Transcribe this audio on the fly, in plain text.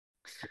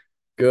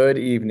Good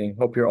evening.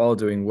 Hope you're all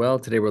doing well.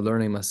 Today we're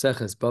learning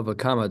Maseches Bava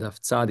Daf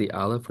Tzadi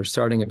Aleph. We're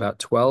starting about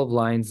 12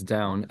 lines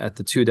down at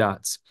the two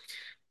dots.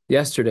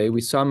 Yesterday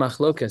we saw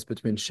machlokes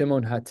between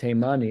Shimon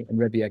HaTeimani and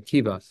Rabbi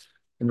Akiva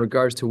in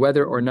regards to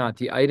whether or not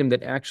the item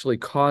that actually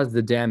caused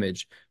the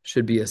damage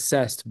should be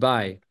assessed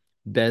by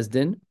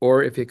Bezdin,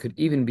 or if it could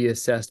even be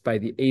assessed by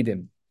the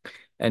Eidim.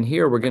 And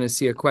here we're going to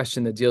see a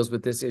question that deals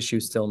with this issue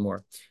still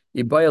more.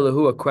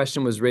 Ibayalahu, a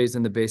question was raised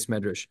in the base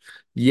medrash.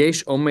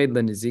 Yesh omed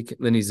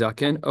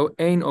lenizaken, o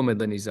ein omed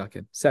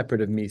lenizaken.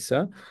 Separate of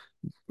Misa.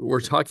 We're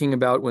talking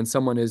about when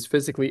someone is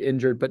physically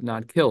injured but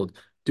not killed.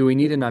 Do we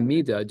need an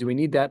amida? Do we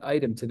need that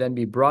item to then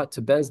be brought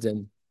to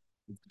Bezdin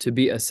to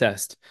be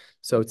assessed?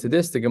 So to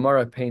this, the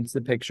Gemara paints the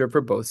picture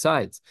for both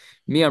sides.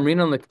 Mi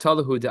amrinan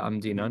lektalahu de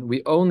amdinan.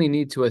 We only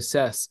need to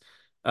assess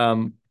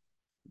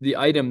the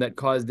item that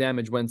caused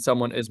damage when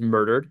someone is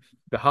murdered,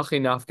 that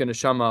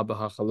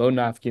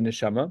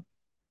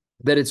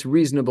it's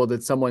reasonable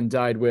that someone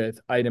died with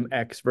item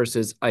X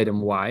versus item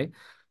Y.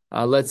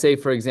 Let's say,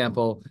 for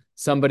example,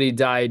 somebody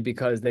died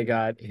because they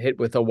got hit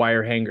with a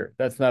wire hanger.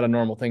 That's not a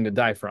normal thing to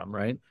die from,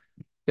 right?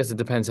 I guess it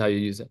depends how you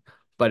use it.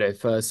 But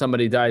if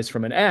somebody dies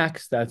from an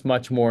axe, that's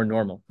much more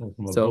normal.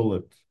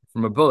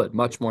 From a bullet,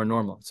 much more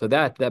normal. So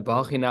that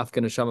b'hachi nafka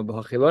neshama,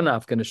 b'hachi lo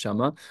nafka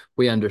neshama,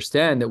 we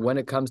understand that when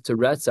it comes to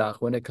retzach,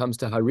 when it comes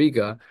to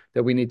hariga,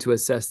 that we need to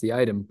assess the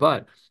item.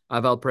 But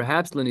aval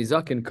perhaps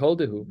lenizakin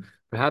koldehu,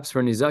 perhaps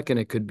for nizakin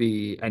it could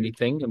be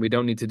anything, and we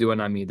don't need to do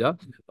an amida.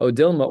 O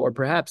dilma, or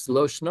perhaps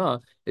lo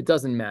shna, it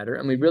doesn't matter,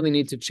 and we really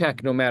need to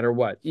check no matter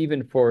what.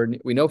 Even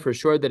we know for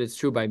sure that it's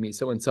true by me.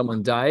 So when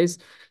someone dies,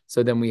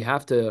 so then we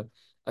have to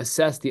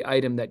assess the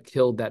item that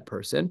killed that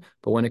person.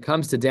 But when it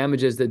comes to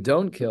damages that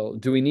don't kill,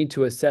 do we need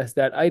to assess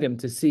that item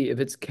to see if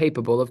it's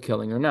capable of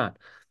killing or not?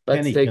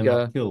 Penny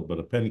cannot kill, but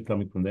a penny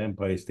coming from the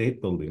Empire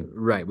State Building.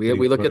 Right.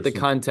 We look at the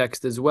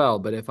context as well.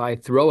 But if I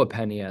throw a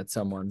penny at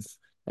someone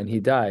and he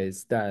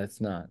dies,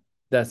 that's not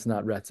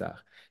retzach.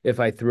 If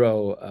I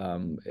throw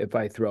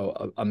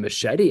a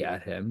machete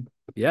at him,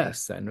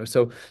 yes. And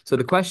so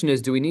the question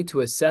is, do we need to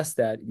assess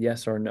that,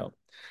 yes or no?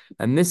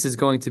 And this is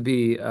going to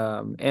be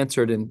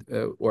answered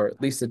or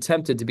at least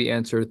attempted to be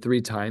answered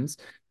 3 times.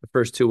 The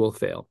first 2 will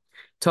fail.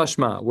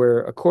 Tashma,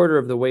 we're a quarter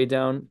of the way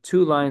down,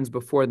 2 lines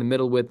before the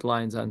middle width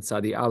lines on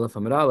Sadi Aleph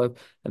Amud Aleph,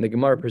 and the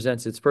Gemara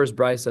presents its first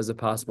brisa as a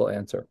possible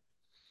answer.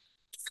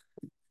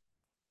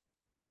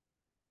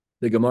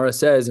 The Gemara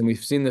says, and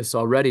we've seen this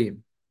already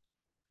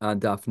on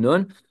Daf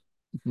Nun,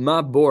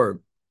 Ma bor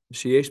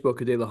sheyesh bo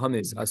kadei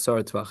lahamis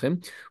asar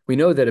tvachim. We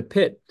know that a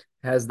pit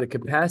has the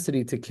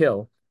capacity to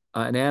kill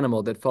an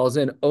animal that falls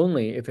in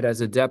only if it has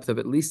a depth of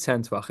at least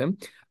 10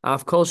 tvachim.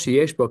 Af kol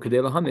sheyesh bo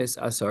kadei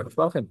lahamis asar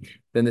tvachim.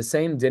 Then the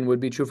same din would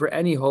be true for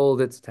any hole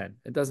that's 10.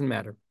 It doesn't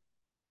matter.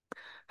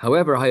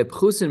 However,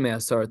 hayapchusin me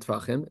asar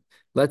tvachim.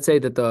 Let's say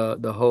that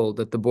the hole,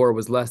 that the bore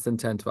was less than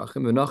 10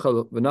 tvachim.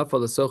 V'nafal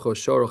lesocho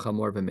shor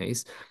chamor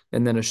v'meis.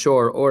 And then a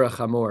shor or a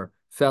chamor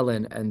fell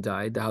in and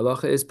died. The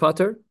halacha is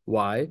pater.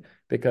 Why?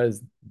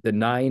 Because the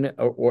 9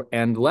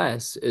 and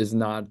less is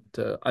not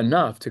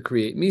enough to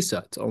create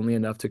misa. It's only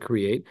enough to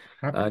create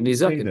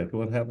nizakin.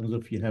 What happens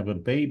if you have a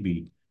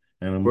baby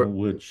animal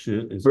which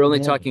is? We're only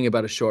talking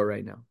about a shore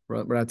right now.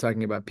 We're not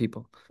talking about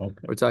people.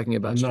 Okay. We're talking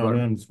about a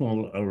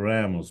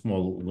ram or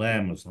small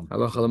lamb or something.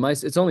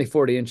 It's only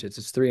 40 inches.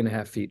 It's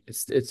 3.5 feet.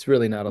 It's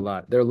really not a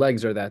lot. Their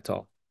legs are that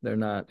tall. They're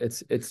not.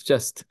 It's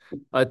just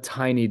a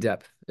tiny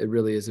depth. It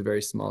really is a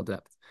very small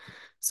depth.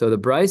 So the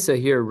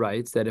brisa here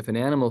writes that if an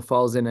animal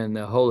falls in and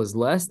the hole is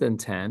less than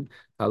 10,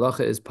 halacha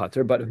is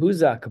pater, but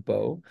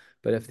huzakbo.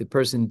 But if the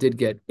person did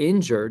get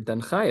injured,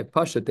 then chayev,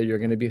 pashat, that you're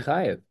going to be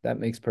chayev. That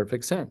makes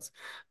perfect sense.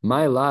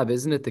 My love,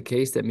 isn't it the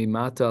case that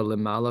mimata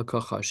lemala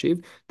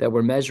kachashiv, that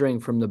we're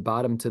measuring from the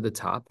bottom to the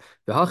top?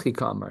 V'hachi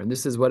kamar, and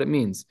this is what it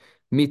means.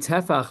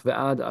 Mitefach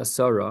ve'ad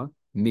asara,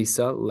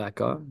 misa,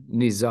 leka,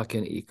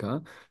 nizakin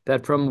ika,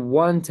 that from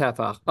 1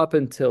 tefach up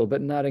until,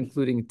 but not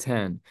including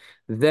 10,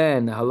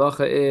 then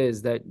halacha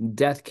is that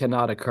death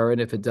cannot occur, and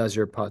if it does,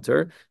 you're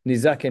pater.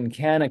 Nizakin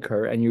can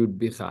occur, and you would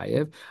be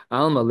chayev.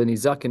 Alma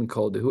lenizakin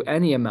koldehu,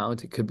 any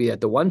amount. It could be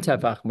at the 1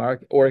 tefach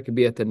mark, or it could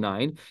be at the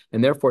 9,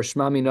 and therefore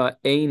shmamina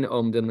ein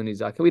omdin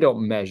lenizakin. We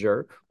don't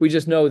measure. We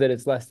just know that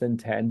it's less than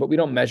 10, but we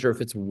don't measure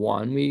if it's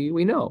 1.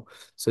 We know.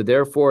 So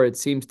therefore, it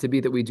seems to be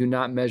that we do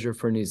not measure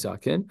for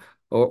nizakin.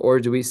 Or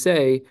do we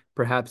say,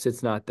 perhaps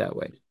it's not that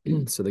way?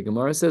 So the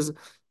Gemara says,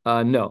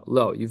 no,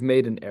 lo, you've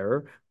made an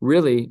error.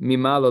 Really,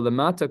 mimalo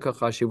lemata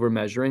kachashi, we're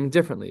measuring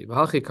differently.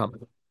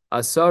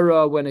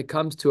 Asara, when it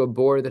comes to a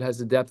bore that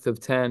has a depth of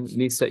 10,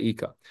 nisa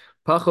ika.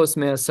 Pachos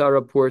me asara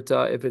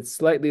purta, if it's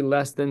slightly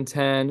less than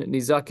 10,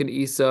 nizakin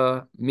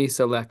isa,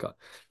 misa leka.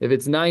 If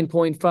it's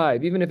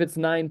 9.5, even if it's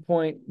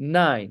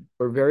 9.9,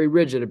 we're very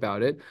rigid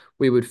about it,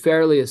 we would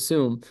fairly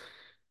assume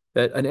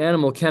that an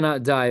animal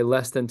cannot die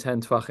less than 10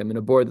 tvachim, in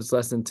a board that's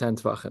less than 10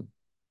 tvachim.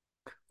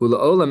 And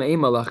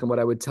what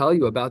I would tell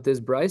you about this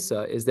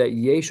brisa is that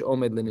yesh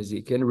omed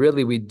lenizakin.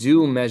 Really, we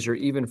do measure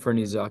even for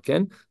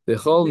nizakin.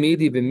 V'chol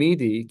midi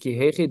b'midi ki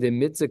hechi de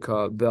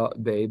mitzaka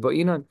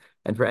be'inan.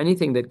 And for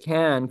anything that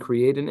can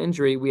create an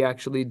injury, we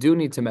actually do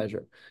need to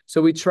measure.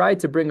 So we tried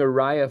to bring a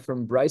raya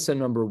from Brisa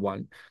number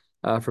 1,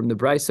 from the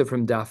Brisa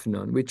from Daf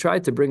Nun. We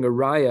tried to bring a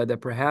raya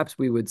that perhaps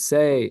we would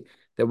say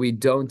that we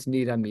don't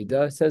need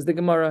Amida. Says the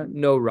Gemara,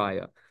 no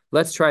raya.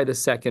 Let's try the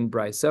second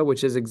Brisa,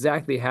 which is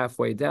exactly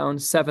halfway down,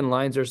 7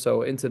 lines or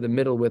so into the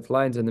middle with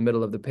lines in the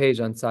middle of the page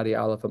on Sadi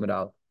Aleph Amid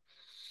Aleph.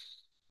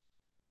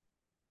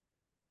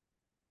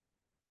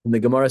 And the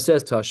Gemara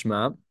says,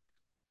 Tashma,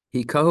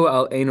 Hikahu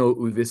al eno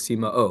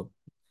uvisima'o.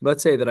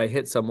 Let's say that I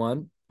hit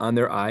someone on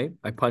their eye,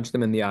 I punch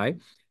them in the eye,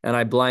 and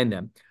I blind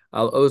them.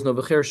 Al ozno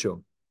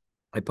v'chershu.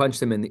 I punch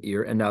them in the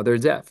ear, and now they're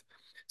deaf.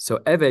 So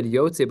Eved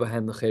yotze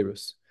b'hen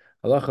l'cherus.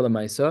 Halacha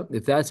l'maisa,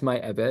 if that's my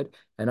Eved,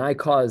 and I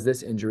cause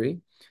this injury,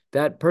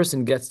 that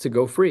person gets to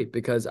go free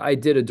because I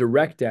did a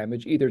direct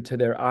damage either to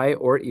their eye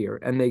or ear,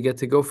 and they get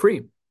to go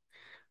free.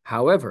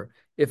 However,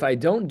 if I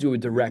don't do a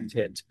direct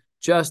hit,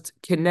 just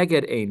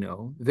keneged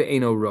eno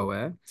ve'eno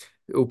roeh,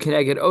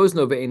 keneged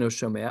ozno ve'eno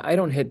shomeh, I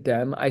don't hit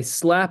them. I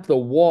slap the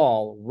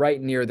wall right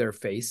near their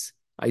face.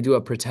 I do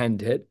a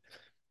pretend hit,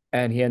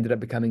 and he ended up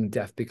becoming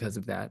deaf because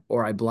of that,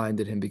 or I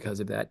blinded him because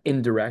of that.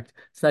 Indirect.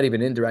 It's not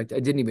even indirect. I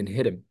didn't even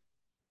hit him.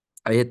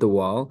 I hit the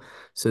wall.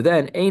 So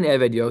then, ein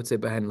eved yotze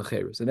behen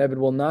l'cherus. An eved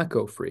will not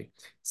go free.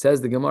 Says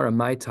the Gemara,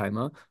 my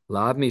taima,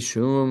 lav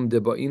mishum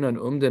debo'inan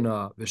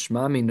umdana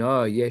v'shma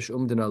mina yesh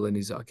umdana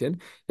lenizakin.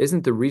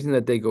 Isn't the reason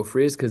that they go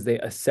free is because they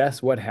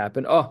assess what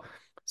happened? Oh,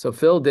 so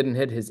Phil didn't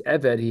hit his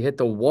eved. He hit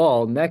the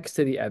wall next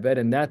to the eved,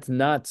 and that's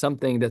not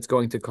something that's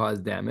going to cause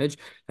damage.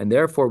 And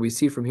therefore, we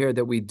see from here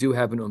that we do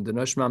have an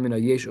umdana. Shma mina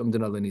yesh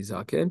umdana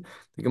lenizakin.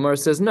 The Gemara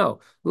says, no.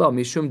 Lo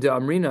mishum de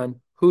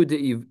amrinan hu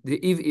de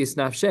iv is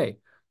nafshe.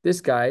 This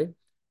guy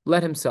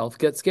let himself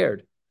get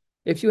scared.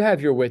 If you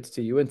have your wits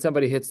to you and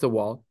somebody hits the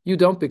wall, you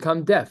don't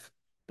become deaf.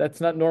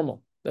 That's not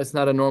normal. That's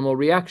not a normal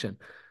reaction.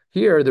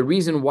 Here, the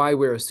reason why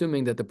we're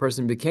assuming that the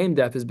person became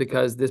deaf is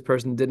because this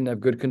person didn't have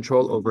good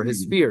control over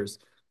his fears.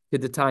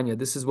 Hidatanya,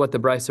 this is what the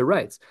Brisa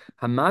writes.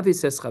 Hamavi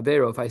says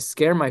chavero, if I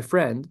scare my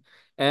friend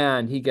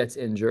and he gets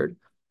injured,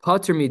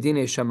 pater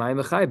midine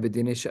shamayim v'chai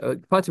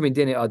b'dine pater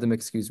midine adam,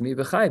 excuse me,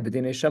 v'chai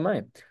b'dine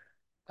shamayim.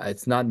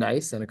 It's not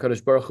nice, and a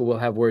Kodesh Baruch Hu will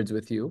have words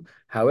with you.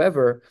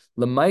 However,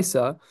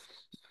 Lamaisa,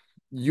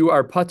 you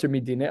are pater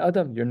midine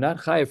adam. You're not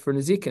chayiv for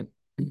nezikin.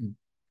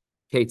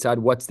 Ketzad,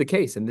 what's the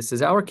case? And this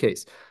is our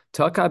case.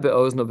 Taka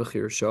be'ozno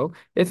v'chirsho.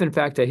 If in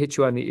fact I hit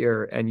you on the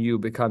ear and you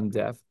become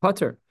deaf,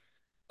 pater.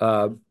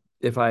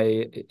 If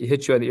I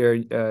hit you on the ear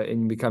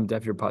and you become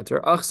deaf, you're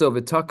pater. Achso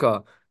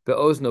v'taka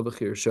be'ozno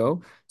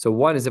v'chirsho. So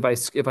one is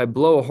if I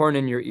blow a horn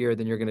in your ear,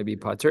 then you're going to be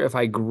pater. If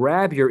I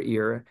grab your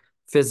ear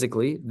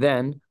physically,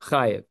 then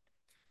chayiv.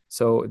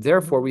 So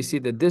therefore, we see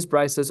that this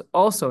brisa is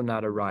also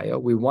not a raya.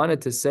 We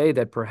wanted to say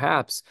that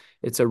perhaps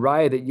it's a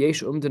raya that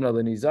yesh umdana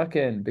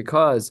lenizakin,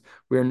 because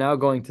we're now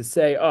going to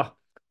say, oh,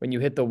 when you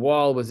hit the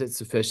wall, was it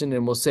sufficient?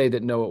 And we'll say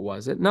that no, it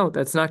wasn't. No,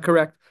 that's not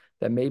correct.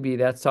 That maybe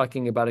that's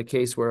talking about a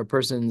case where a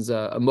person's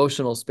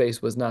emotional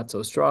space was not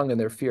so strong and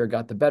their fear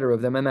got the better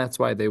of them, and that's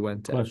why they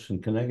went down. Question,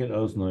 can I get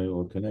oznoi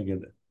or can I get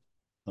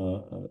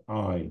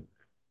eye?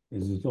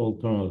 Is it all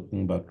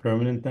talking about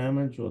permanent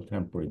damage or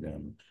temporary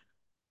damage?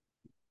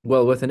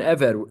 Well, with an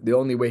Eved, the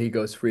only way he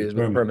goes free is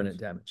with permanent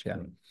damage. Yeah,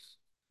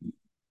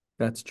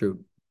 that's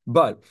true.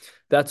 But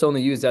that's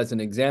only used as an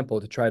example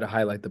to try to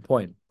highlight the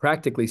point.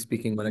 Practically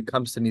speaking, when it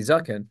comes to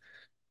Nizakin,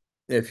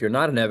 if you're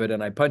not an Eved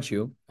and I punch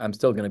you, I'm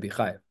still going to be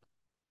chayiv,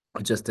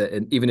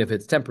 even if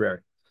it's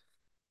temporary.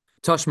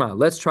 Tashma,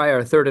 let's try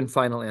our third and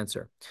final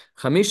answer.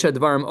 Chamisha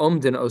dvarim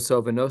omdin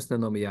oso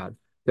v'nosnen lo miyad.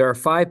 There are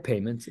 5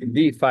 payments,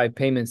 indeed 5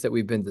 payments that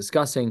we've been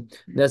discussing.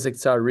 Nezek,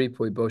 tsar,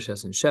 ripui,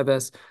 boshes, and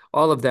sheves.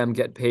 All of them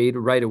get paid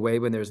right away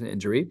when there's an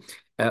injury,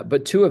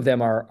 but 2 of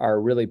them are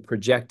really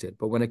projected.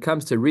 But when it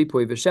comes to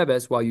ripui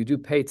v'sheves, while you do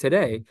pay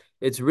today,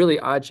 it's really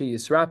achi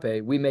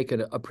yisrape. We make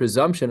a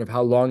presumption of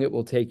how long it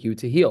will take you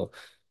to heal.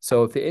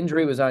 So if the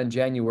injury was on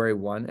January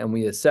 1, and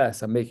we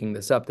assess, I'm making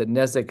this up, that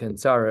nezek and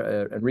tsar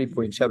and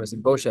ripui and sheves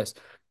and boshes,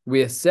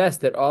 we assess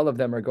that all of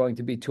them are going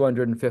to be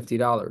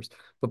 $250.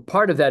 But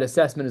part of that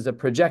assessment is a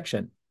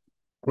projection,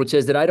 which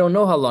is that I don't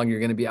know how long you're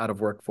going to be out of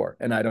work for,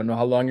 and I don't know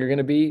how long you're going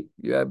to be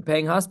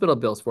paying hospital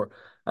bills for.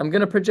 I'm going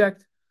to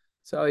project.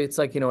 So it's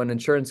like, an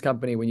insurance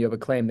company, when you have a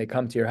claim, they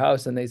come to your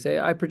house and they say,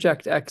 I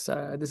project X.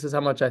 This is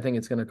how much I think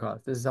it's going to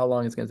cost. This is how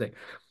long it's going to take.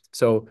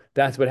 So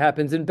that's what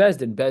happens in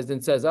Bezdin.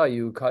 Bezdin says, oh,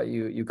 you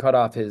cut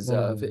off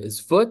his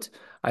foot.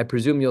 I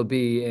presume you'll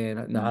be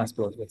in the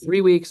hospital for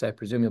 3 weeks. I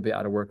presume you'll be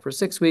out of work for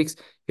 6 weeks.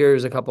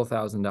 Here's a couple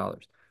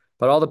 $1,000.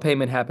 But all the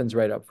payment happens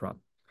right up front.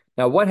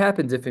 Now, what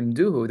happens if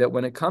imduhu, that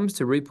when it comes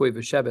to ripui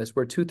v'sheves,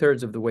 we're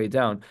 2/3 of the way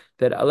down,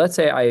 that let's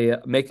say I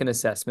make an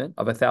assessment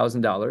of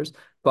 $1,000,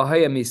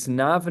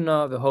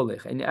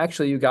 and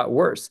actually you got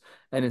worse.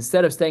 And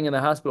instead of staying in the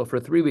hospital for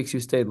 3 weeks,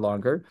 you stayed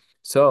longer.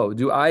 So,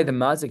 do I, the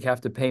mazik,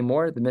 have to pay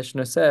more? The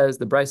Mishnah says,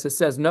 the Brisa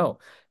says, no.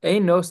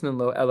 Ein nosnin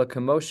lo ela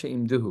kamoshe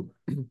imduhu.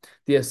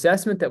 The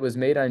assessment that was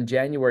made on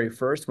January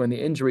 1st when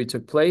the injury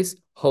took place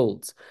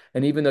holds.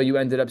 And even though you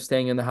ended up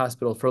staying in the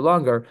hospital for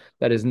longer,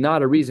 that is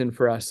not a reason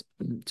for us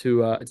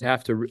to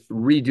have to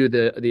redo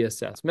the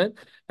assessment.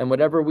 And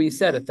whatever we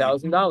said,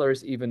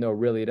 $1,000, even though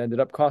really it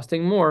ended up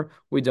costing more,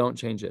 we don't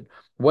change it.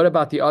 What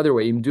about the other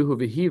way? Imduhu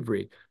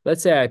v'hivri.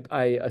 Let's say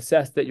I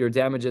assessed that your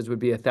damages would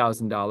be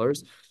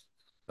 $1,000.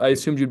 I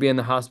assumed you'd be in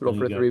the hospital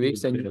for 3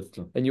 weeks,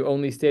 and you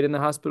only stayed in the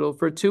hospital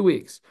for 2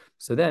 weeks.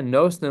 So then,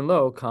 no snen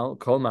lo kol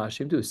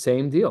mashim do,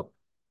 same deal.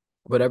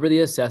 Whatever the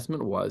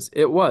assessment was,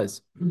 it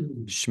was.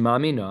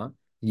 Shmamina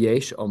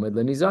yesh omed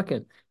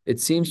lenizaken. It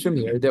seems from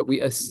here that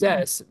we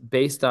assess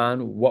based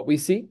on what we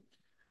see.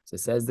 So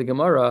says the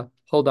Gemara,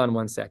 hold on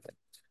 1 second.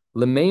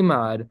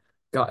 Lemeimad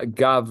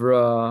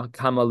gavra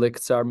kama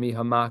liktsar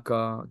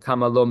mihamaka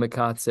kama lo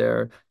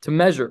mekatzer, to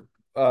measure,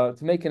 to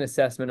make an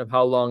assessment of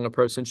how long a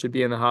person should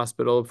be in the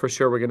hospital. For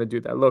sure, we're going to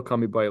do that. Lo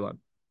kami bailan.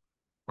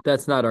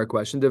 That's not our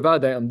question.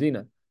 Devadai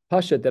amdina.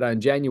 Pashat that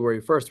on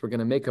January 1st, we're going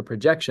to make a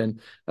projection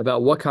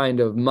about what kind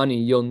of money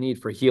you'll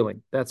need for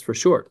healing. That's for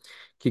sure.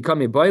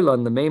 Kikami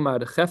bailan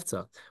lemeimad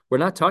chefza. We're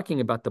not talking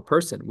about the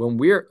person. When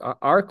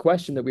our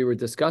question that we were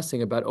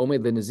discussing about omed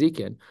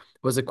lenezikin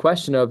was a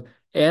question of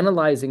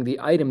analyzing the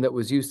item that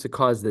was used to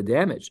cause the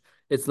damage.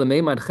 It's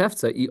lemeimad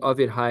chefza I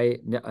avir hai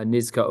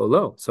nizka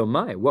olo. So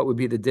what would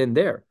be the din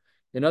there?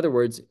 In other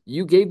words,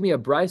 you gave me a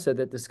brisa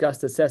that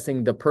discussed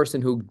assessing the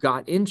person who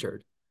got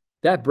injured.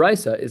 That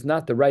brisa is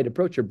not the right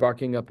approach. You're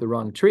barking up the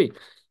wrong tree.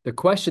 The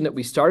question that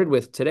we started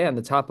with today on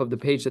the top of the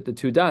page at the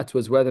 2 dots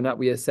was whether or not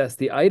we assess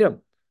the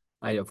item.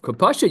 Of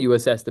kapasha, you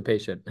assess the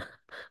patient.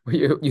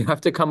 You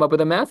have to come up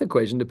with a math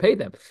equation to pay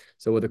them.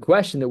 So the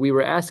question that we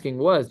were asking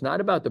was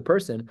not about the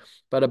person,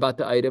 but about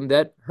the item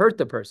that hurt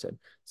the person.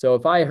 So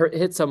if I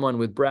hit someone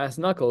with brass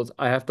knuckles,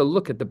 I have to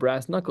look at the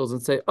brass knuckles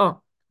and say, oh,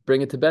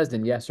 bring it to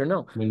Bezdin, yes or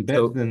no. When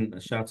Bezdin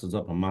shots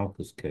up a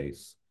Malchus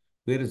case,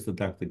 where does the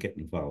doctor get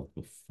involved?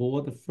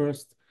 Before the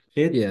first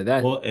hit?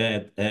 Yeah, or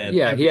at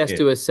he has hit?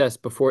 to assess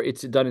before.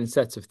 It's done in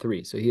sets of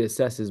 3. So he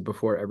assesses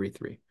before every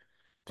 3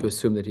 to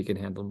assume that he can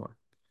handle more.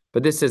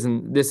 But this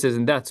isn't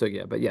that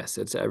sugya, but yes,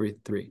 it's every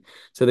 3.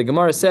 So the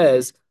Gemara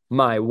says,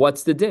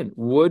 what's the din?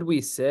 Would we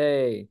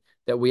say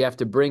that we have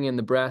to bring in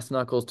the brass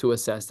knuckles to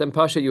assess them?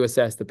 Pasha, you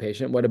assess the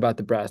patient. What about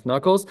the brass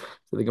knuckles?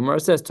 So the Gemara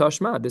says,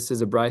 Tashma, this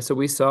is a brisa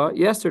we saw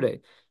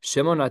yesterday.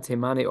 Shimon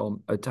Temani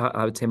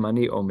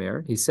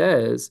Omer, he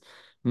says,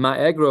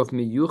 Ma'egrof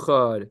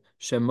miyuchad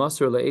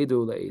shemasr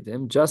le'edu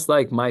le'edim. Just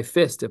like my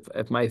fist,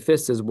 if my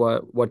fist is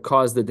what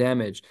caused the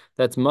damage,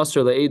 that's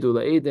masr le'edu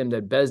le'edim,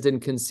 that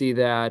Bezdin can see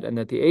that, and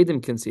that the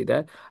edim can see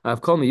that.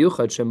 Av kol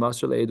miyuchad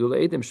shemasr le'edu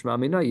le'edim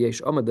shmamina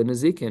yesh omad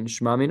le'nezikin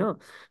shmamina.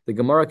 The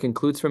Gemara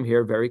concludes from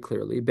here very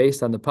clearly,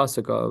 based on the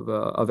pasuk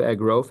of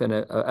Egrof and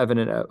Evan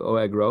and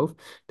Egrof,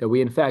 that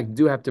we in fact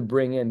do have to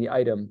bring in the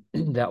item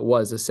that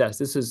was assessed.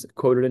 This is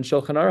quoted in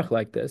Shulchan Aruch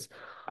like this,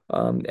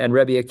 and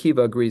Rabbi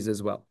Akiva agrees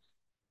as well.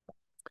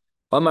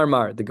 Amar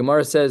Mar, the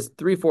Gemara says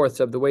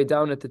 3/4 of the way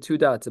down at the 2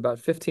 dots, about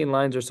 15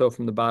 lines or so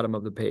from the bottom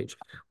of the page.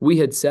 We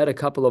had said a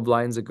couple of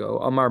lines ago,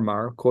 Amar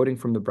Mar, quoting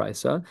from the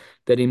Brisa,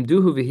 that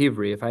imduhu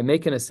v'hivri, if I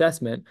make an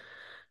assessment,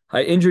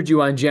 I injured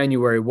you on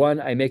January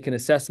 1, I make an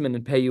assessment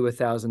and pay you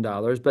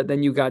 $1,000, but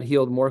then you got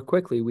healed more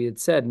quickly. We had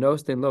said, no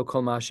stin lo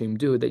kol mashim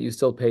do, that you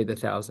still pay the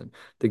 1,000.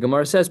 The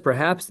Gemara says,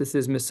 perhaps this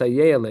is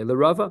misayeh le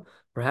Rava.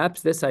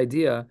 Perhaps this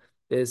idea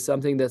is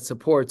something that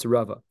supports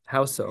Rava.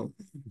 How so?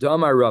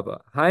 Damar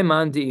Rava.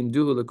 Yoma,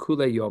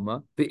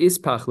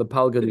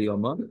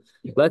 yoma.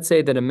 Let's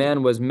say that a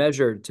man was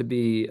measured to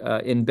be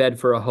in bed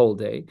for a whole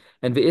day,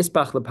 and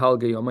v'ispach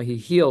lepalga yoma, he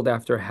healed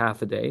after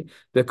half a day.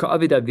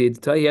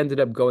 He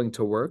ended up going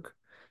to work.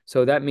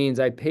 So that means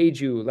I paid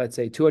you, let's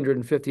say,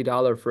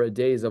 $250 for a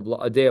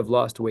day of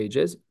lost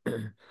wages,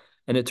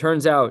 and it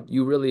turns out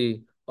you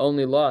really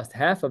only lost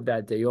half of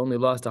that day. You only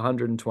lost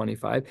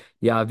 125.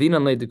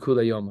 Ya'avinan le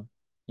dekula yoma.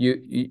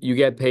 You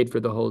get paid for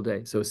the whole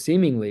day. So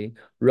seemingly,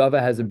 Rava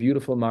has a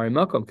beautiful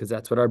marimakom, because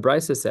that's what our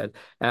brisa said.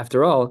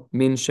 After all,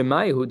 min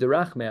shemayihu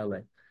derach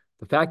me'aleh.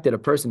 The fact that a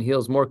person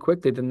heals more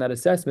quickly than that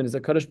assessment is a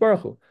Kadosh Baruch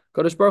Hu.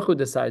 Kadosh Baruch Hu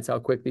decides how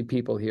quickly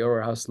people heal,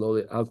 or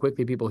how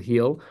quickly people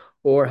heal,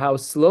 or how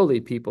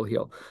slowly people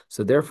heal.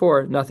 So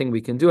therefore, nothing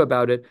we can do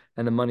about it,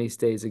 and the money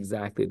stays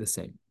exactly the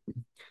same.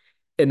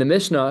 In the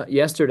Mishnah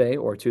yesterday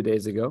or 2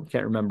 days ago,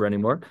 can't remember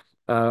anymore,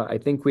 I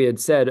think we had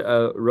said,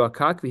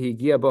 rakak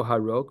v'higia bo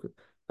harok,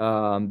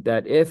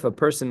 that if a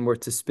person were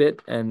to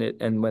spit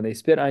and when they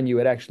spit on you,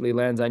 it actually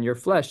lands on your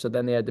flesh, so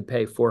then they had to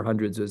pay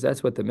 400 zuz.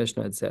 That's what the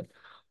Mishnah had said.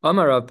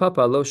 Amar Rav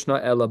Papa lo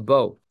shna ela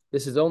bo.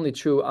 This is only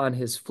true on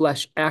his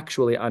flesh,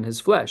 actually on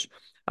his flesh.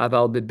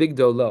 Aval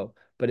bebigdo lo.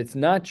 But it's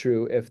not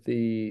true if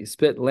the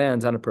spit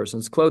lands on a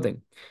person's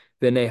clothing.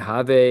 When it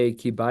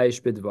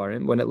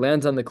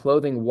lands on the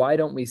clothing, why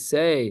don't we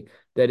say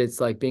that it's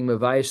like being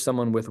mavayish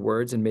someone with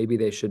words and maybe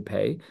they should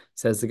pay?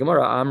 Says the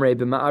Gemara, Amrei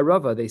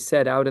b'ma'arava, they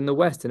said out in the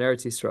west in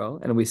Eretz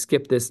Yisrael, and we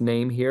skip this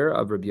name here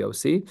of Rabbi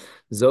Yossi,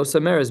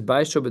 Zosamer is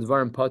baisho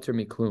b'dvarim pater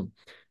miklum.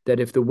 That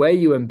if the way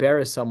you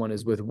embarrass someone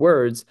is with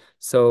words,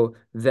 so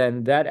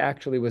then that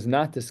actually was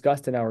not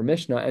discussed in our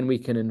Mishnah, and we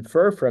can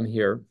infer from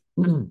here,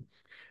 that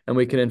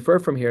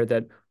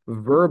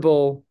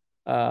verbal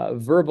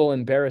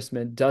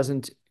embarrassment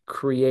doesn't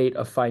create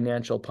a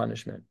financial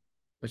punishment,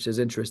 which is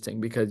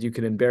interesting because you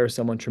can embarrass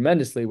someone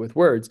tremendously with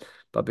words,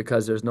 but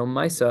because there's no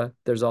maisa,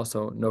 there's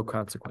also no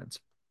consequence.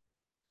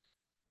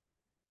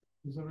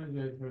 Sometimes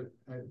it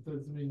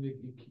doesn't mean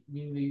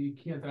that you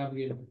can't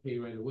obligate him to pay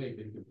right away,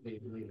 but you can pay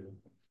him later.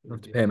 You don't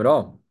have to pay him at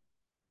all.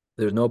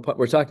 There's no.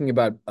 We're talking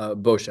about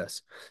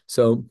boshes.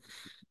 So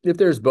if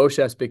there's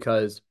boshes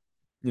because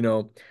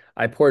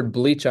I poured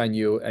bleach on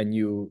you and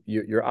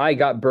your eye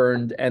got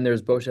burned and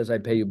there's boshes, I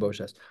pay you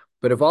boshes.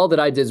 But if all that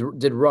I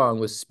did wrong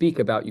was speak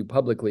about you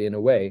publicly in a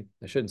way,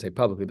 I shouldn't say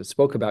publicly, but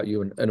spoke about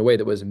you in a way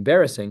that was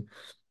embarrassing,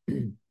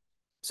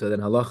 so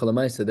then halacha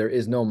l'maisa, there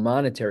is no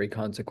monetary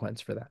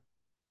consequence for that.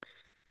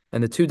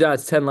 And the 2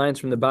 dots, 10 lines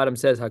from the bottom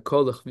says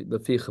hakol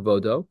lefi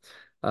chavodo.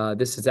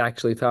 This is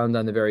actually found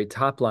on the very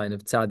top line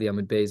of Tzadi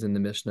Amud Beis in the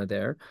Mishnah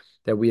there,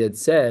 that we had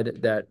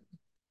said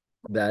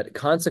that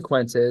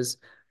consequences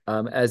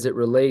as it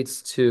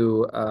relates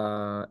to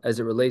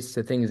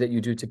things that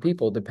you do to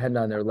people depend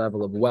on their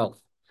level of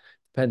wealth,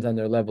 depends on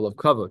their level of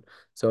kavod.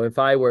 So if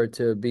I were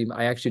to be,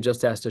 I actually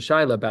just asked a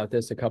shaila about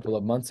this a couple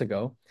of months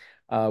ago.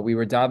 We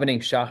were davening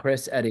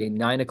shachris at a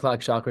 9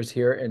 o'clock shachris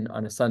here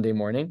on a Sunday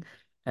morning,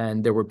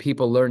 and there were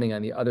people learning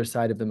on the other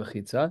side of the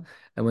mechitza.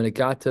 And when it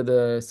got to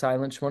the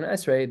silent Shmona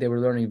Esrei, they were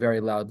learning very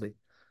loudly.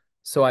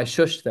 So I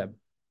shushed them,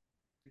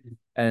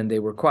 and they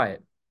were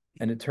quiet.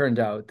 And it turned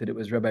out that it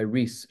was Rabbi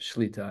Rees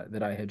Shlita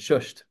that I had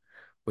shushed,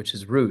 which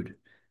is rude.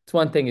 It's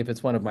one thing if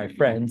it's one of my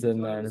friends,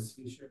 and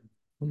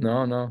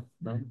no,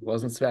 it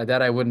wasn't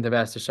that I wouldn't have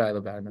asked a shaila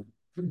about.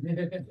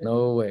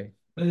 No way.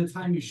 By the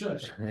time you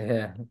shush.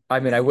 Yeah, I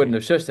mean, I wouldn't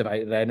have shushed if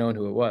I known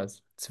who it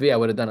was. Tzvi, I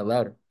would have done it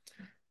louder.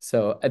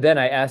 So and then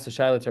I asked a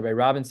shaila to Rabbi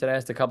Robin. Said I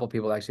asked a couple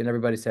people actually, and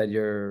everybody said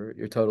you're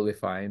totally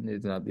fine. You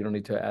don't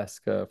need to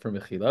ask for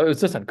Mechila. It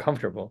was just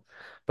uncomfortable,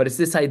 but it's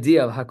this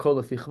idea of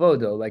hakol lefi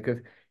chavodo. Like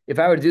if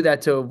I were to do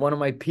that to one of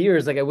my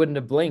peers, like I wouldn't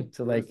have blinked.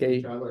 Like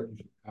a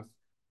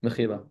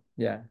Mechila,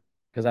 yeah,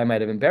 because I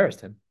might have embarrassed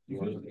him.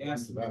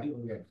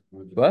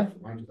 What?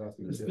 I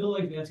still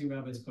like asking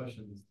rabbis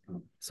questions.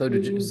 So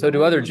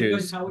do other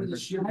Jews. How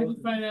did you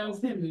find out it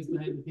was him?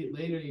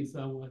 Later you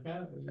saw him.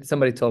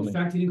 Somebody told me. In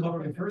fact, he didn't cover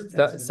my first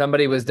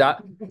somebody was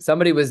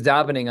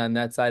davening on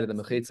that side of the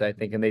mechitza, I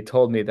think, and they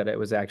told me that it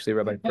was actually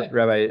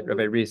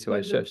Rabbi Rees who I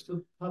shushed.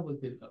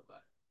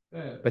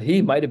 But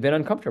he might have been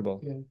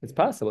uncomfortable. Yeah. It's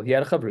possible. He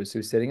had a chavrus who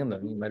was sitting and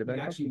learning. He might have been.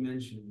 Actually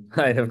mentioned.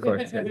 Right, of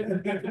course.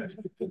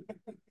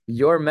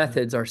 Your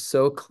methods are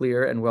so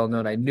clear and well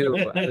known. I knew.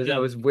 I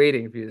was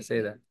waiting for you to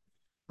say that.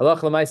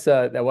 Halach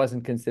l'maisa, that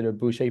wasn't considered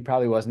busha. He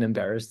probably wasn't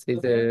embarrassed.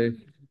 He's a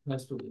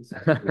press release.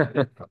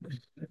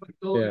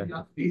 Yeah.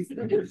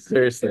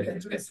 Seriously.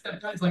 That's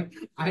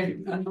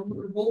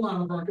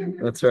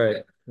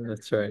right.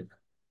 That's right.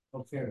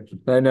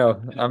 I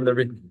know. I'm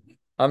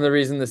the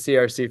reason the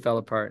CRC fell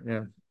apart.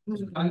 Yeah.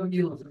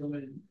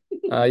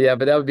 Yeah,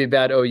 but that would be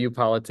bad OU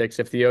politics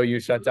if the OU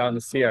shut down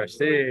the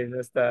CRC.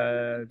 Just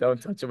don't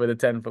touch it with a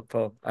 10-foot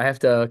pole. I have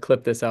to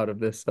clip this out of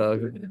this.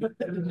 You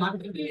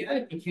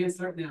can't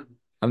start now.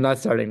 I'm not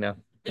starting now.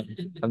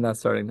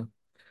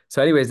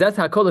 So anyways, that's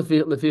hakol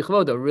lefi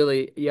chavodo.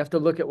 Really, you have to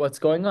look at what's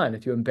going on.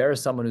 If you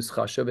embarrass someone who's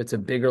chashuv, it's a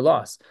bigger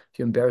loss. If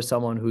you embarrass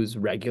someone who's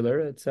regular,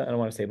 it's I don't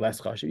want to say less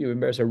chashuv. You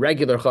embarrass a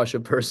regular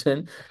chashuv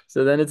person,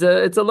 so then it's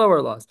a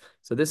lower loss.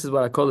 So this is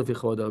what hakol lefi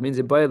chavodo. It means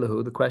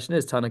ibaylahu. The question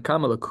is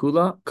tanakama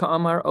lakula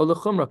ka'amar or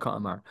lechumra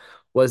ka'amar.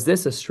 Was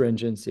this a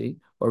stringency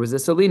or was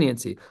this a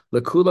leniency?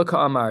 Lakula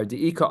ka'amar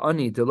di'ika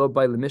ani delo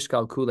bay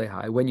lemishkal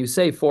kulehai. When you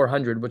say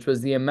 400, which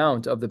was the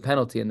amount of the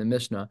penalty in the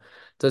Mishnah,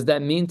 does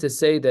that mean to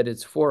say that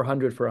it's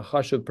 400 for a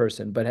chashuv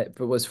person, but if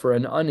it was for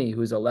an ani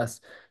who's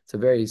it's a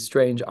very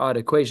strange, odd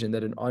equation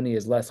that an ani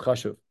is less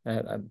chashuv.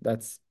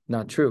 That's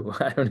not true.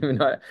 I don't even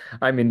know.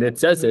 I mean, it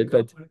says it,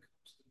 but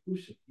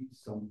He's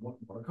somewhat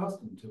more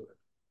accustomed to it.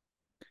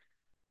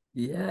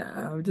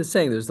 Yeah, I'm just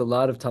saying there's a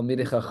lot of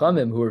Talmidei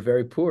Chachamim who were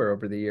very poor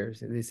over the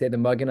years. They say the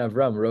Magen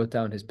Avraham wrote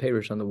down his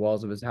perush on the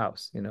walls of his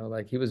house.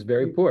 Like he was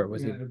very poor.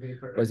 Was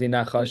he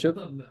not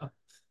chashuv?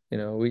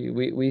 No.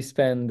 We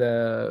spend I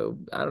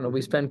don't know,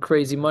 we spend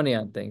crazy money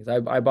on things.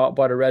 I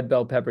bought a red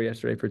bell pepper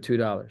yesterday for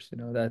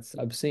 $2. That's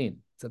obscene.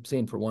 It's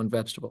obscene for one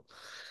vegetable.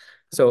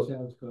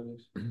 So,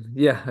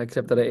 yeah,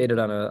 except that I ate it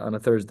on a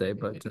Thursday,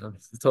 but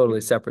it's a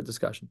totally separate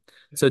discussion.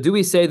 So, do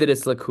we say that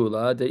it's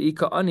lakula? The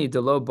ika ani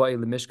delo boy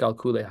lemishkal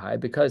kule high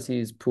because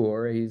he's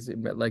poor. He's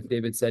like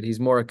David said,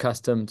 he's more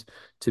accustomed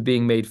to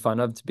being made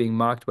fun of, to being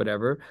mocked,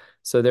 whatever.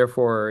 So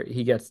therefore,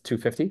 he gets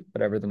 250,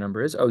 whatever the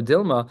number is. Oh,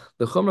 Dilma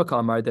the chumra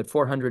kamar that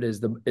 400 is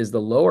the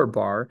lower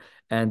bar,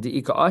 and the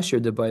ika ashir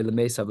de boy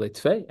lemesav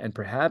letve, and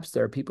perhaps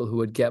there are people who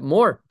would get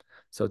more.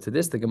 So to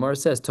this, the Gemara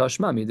says,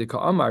 Tashma midika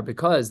Amar,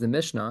 because the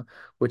Mishnah,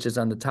 which is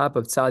on the top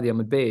of Tzadi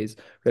Amud Beis,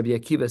 Rabbi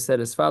Akiva said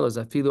as follows,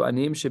 Afilu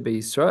anim shebe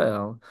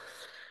Yisrael,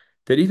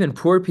 that even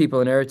poor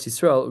people in Eretz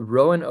Yisrael,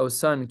 Rowan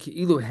Osan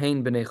Ki'ilu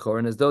Hain B'nei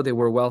Chorin, as though they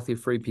were wealthy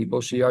free people,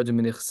 Sheyardu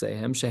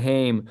Minichsehem,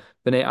 Shehem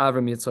B'nei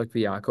Avram Yitzchak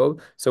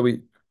V'Yakov. So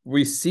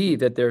we see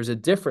that there's a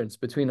difference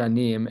between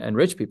Aniyim and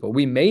rich people.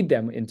 We made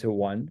them into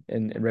one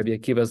in Rabbi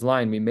Akiva's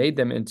line. We made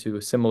them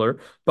into similar,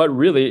 but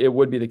really it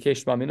would be the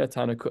case Shema Mina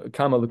Tana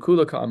Kama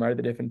L'Kula Ka'amar,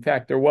 that if in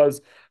fact there was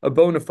a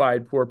bona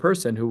fide poor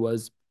person who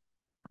was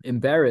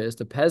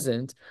embarrassed, a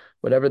peasant,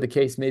 whatever the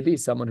case may be,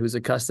 someone who's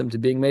accustomed to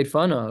being made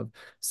fun of,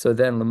 so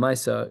then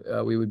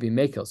Lamaisa, we would be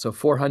Mechil. So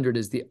 400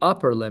 is the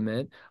upper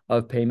limit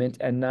of payment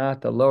and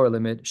not the lower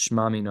limit,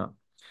 Shmamina.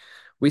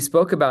 We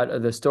spoke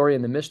about the story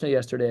in the Mishnah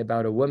yesterday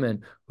about a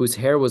woman whose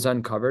hair was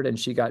uncovered and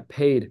she got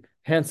paid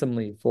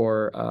handsomely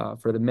for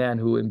the man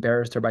who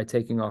embarrassed her by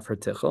taking off her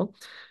tichel.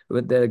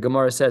 The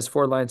Gemara says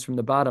 4 lines from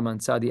the bottom on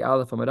Sadi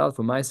Aleph Amud Aleph,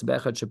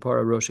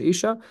 Shapara Rosh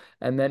Isha,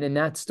 and then in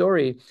that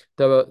story,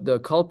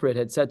 the culprit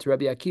had said to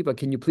Rabbi Akiva,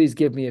 "Can you please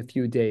give me a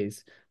few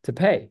days to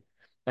pay?"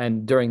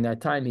 And during that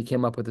time, he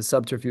came up with a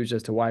subterfuge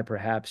as to why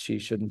perhaps she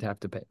shouldn't have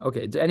to pay.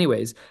 Okay,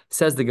 anyways,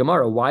 says the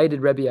Gemara, why did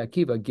Rabbi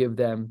Akiva give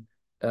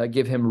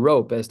him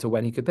rope as to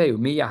when he could pay?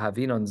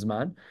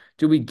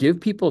 Do we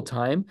give people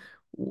time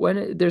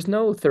when there's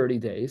no 30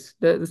 days?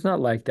 It's not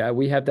like that.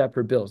 We have that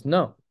for bills.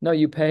 No,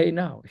 you pay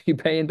now. You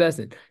pay in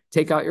Bezdin.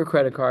 Take out your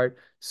credit card,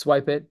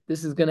 swipe it.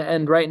 This is going to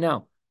end right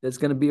now. It's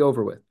going to be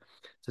over with.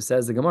 So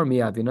says the Gemara,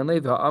 that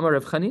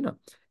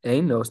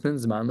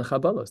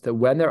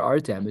when there are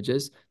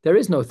damages, there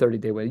is no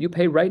 30-day window. You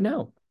pay right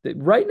now.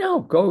 Right now.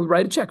 Go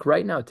write a check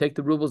right now. Take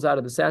the rubles out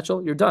of the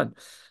satchel. You're done.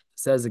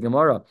 Says the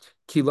Gemara,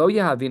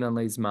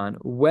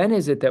 when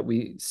is it that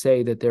we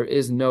say that there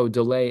is no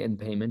delay in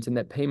payment and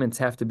that payments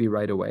have to be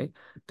right away?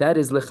 That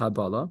is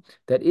lichabala.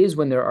 That is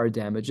when there are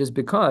damages,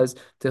 because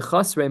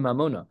techasre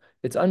mamona.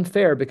 It's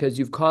unfair because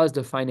you've caused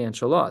a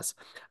financial loss.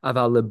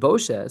 Aval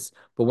leboshes,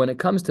 but when it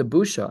comes to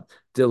busha,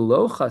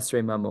 delo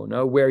chasre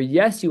mamona, where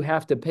yes, you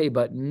have to pay,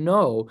 but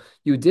no,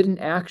 you didn't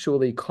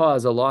actually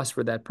cause a loss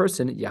for that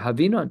person,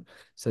 yahavinon.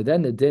 So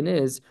then the din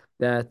is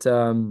that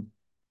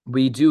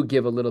we do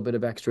give a little bit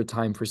of extra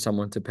time for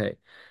someone to pay.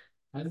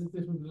 How is it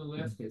different from the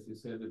last case? You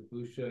said that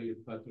Busha, your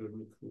pater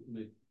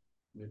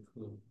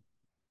Mechila.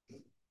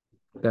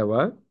 That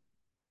what?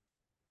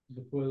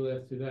 Before the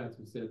last 2 dots,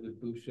 we said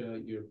that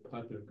Busha, your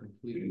pater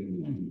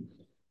completely.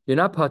 You're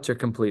not pater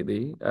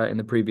completely in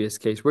the previous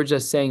case. We're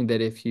just saying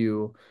that if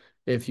you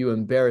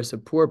embarrass a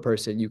poor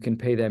person, you can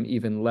pay them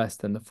even less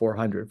than the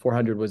 400.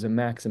 400 was a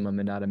maximum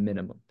and not a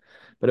minimum.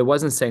 But it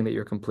wasn't saying that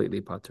you're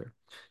completely pater.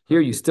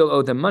 Here, you still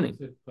owe them money.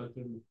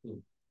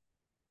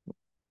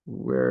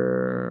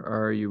 Where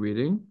are you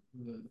reading?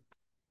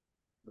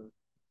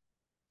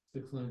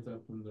 6 lines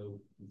up from the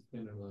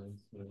standard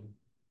lines.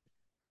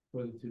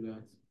 For the 2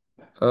 dots.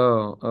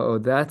 Oh,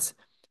 that's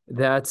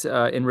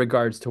in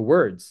regards to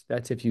words.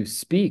 That's if you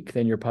speak,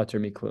 then you're pater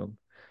miklum.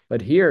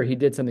 But here, he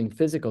did something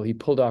physical. He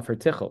pulled off her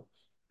tichel.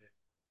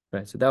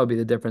 Right, so that would be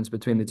the difference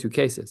between the 2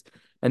 cases.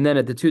 And then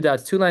at the 2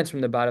 dots, 2 lines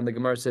from the bottom, the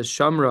Gemara says,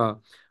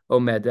 Shamra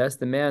Omedes,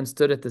 the man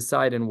stood at the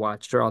side and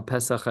watched her, al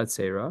Pesach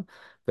Hatzera,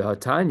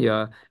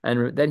 V'hatanya,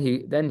 and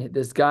then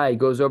this guy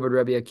goes over to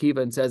Rabbi Akiva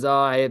and says,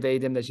 I have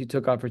him that she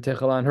took off her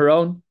tichel on her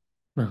own.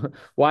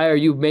 Why are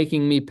you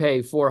making me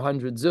pay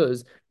 400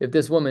 zuz if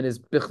this woman is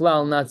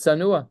bichlal not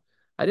sanua?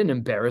 I didn't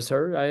embarrass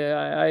her.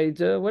 I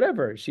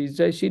whatever.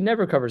 She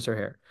never covers her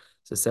hair.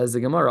 So says the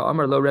Gemara,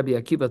 Amar lo Rabbi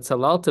Akiva,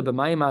 tzalalta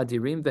b'mayim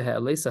adirim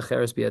v'he'elesa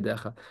cheres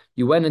biyadecha.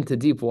 You went into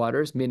deep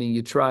waters, meaning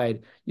you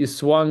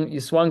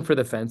swung for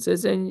the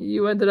fences, and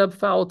you ended up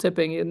foul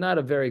tipping. Not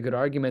a very good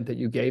argument that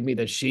you gave me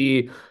that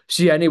she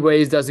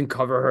anyways doesn't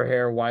cover her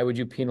hair. Why would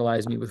you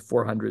penalize me with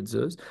 400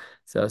 zuz?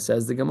 So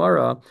says the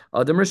Gemara,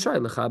 Adam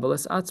Rishai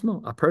l'chabeles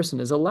atzmo. A person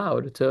is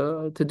allowed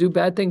to do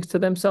bad things to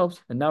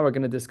themselves. And now we're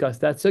going to discuss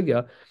that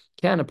sugya.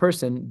 Can a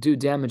person do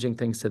damaging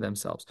things to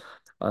themselves?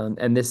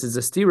 And this is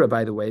a stira,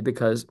 by the way,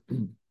 because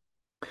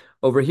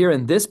over here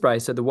in this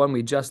brisa, the one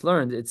we just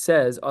learned, it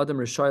says Adam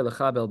Rishai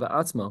lechabel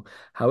ba'atzmo.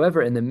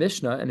 However, in the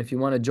Mishnah, and if you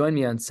want to join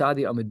me on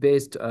Sadi Amud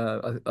Beis,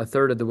 a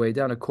third of the way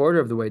down, a quarter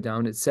of the way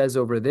down, it says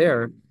over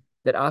there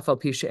that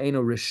afal pi she'enu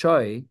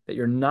rishai, that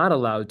you're not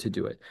allowed to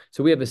do it.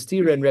 So we have a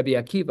stira in Rabbi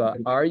Akiva.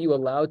 Are you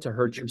allowed to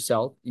hurt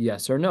yourself?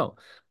 Yes or no?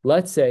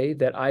 Let's say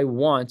that I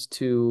want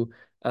to,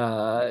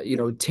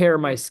 tear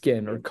my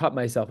skin or cut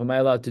myself. Am I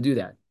allowed to do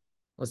that?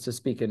 Let's just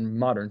speak in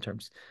modern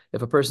terms.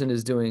 If a person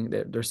is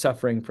they're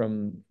suffering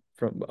from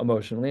from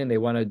emotionally, and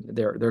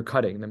they're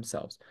cutting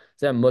themselves.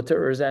 Is that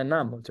mutter or is that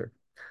not mutter?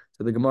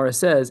 So the Gemara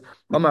says,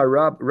 Amar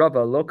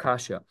Rava lo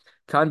kasha,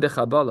 kan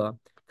bechabala,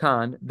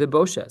 kan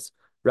beboshes.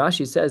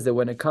 Rashi says that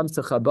when it comes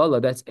to Chabala,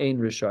 that's ein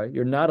rishai.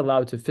 You're not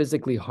allowed to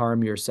physically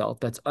harm yourself.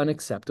 That's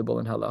unacceptable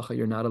in halacha.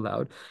 You're not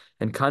allowed.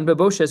 And kan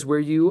beboshes, where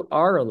you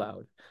are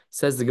allowed.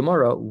 Says the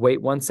Gemara,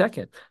 wait 1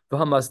 second.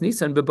 V'hamas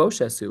nisan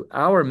beboshesu.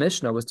 Our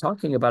Mishnah was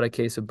talking about a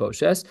case of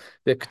boshes,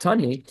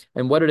 v'ktani,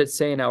 and what did it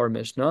say in our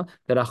Mishnah?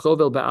 That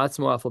achovel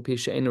ba'atzmo afal pi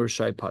she'ein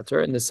rishai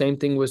pater, and the same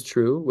thing was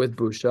true with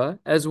Busha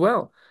as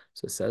well.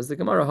 So it says the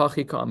Gemara,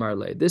 hachi ka'amar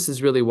le. This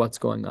is really what's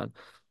going on.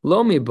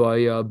 Lomi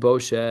boya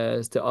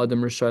boshes to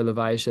adam rishai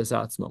levayishes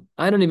atzmo.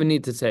 I don't even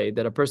need to say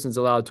that a person's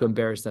allowed to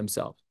embarrass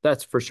themselves.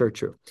 That's for sure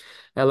true.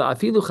 Ela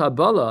afilu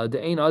chabala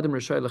de ein adam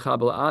rishai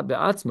lechabala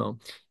be'atzmo.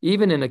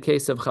 Even in a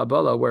case of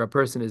chabala where a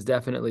person is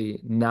definitely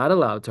not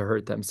allowed to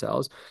hurt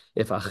themselves,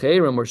 if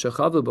acherim or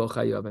shechavu bo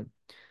chayovin,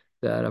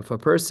 that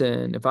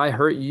if I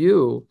hurt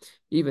you,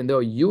 even though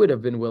you would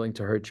have been willing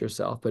to hurt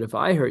yourself, but if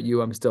I hurt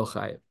you, I'm still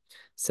chayiv.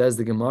 Says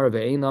the Gemara,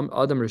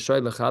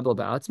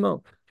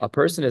 a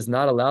person is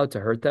not allowed to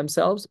hurt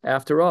themselves.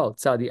 After all,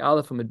 Tzadi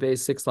Aleph Amud Beis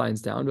 6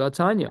 lines down,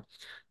 Tanya.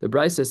 The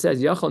Brisa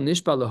says, Yachol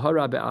nishba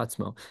lehara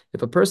be'atzmo.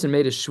 If a person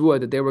made a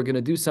shvua that they were going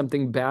to do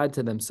something bad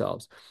to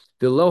themselves,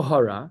 the lo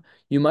hara,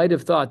 you might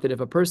have thought that if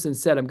a person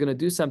said, I'm going to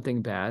do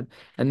something bad,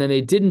 and then they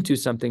didn't do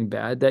something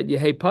bad, that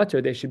yehei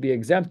pater, they should be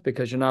exempt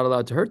because you're not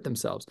allowed to hurt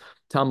themselves.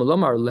 Talmud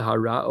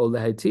lehara o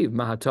lehetiv,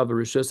 mahatav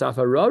rishus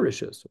afara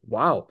rishus.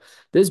 Wow.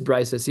 This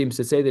Brisa seems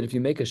to say that if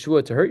you make a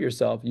shvua to hurt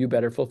yourself, you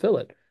better fulfill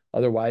it.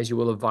 Otherwise, you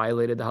will have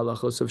violated the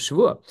halachos of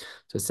shvua.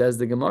 So says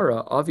the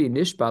Gemara, Avi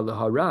nishba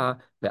lehara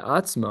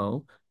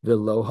be'atzmo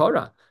v'lo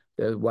hara.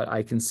 What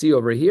I can see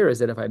over here is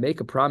that if I make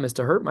a promise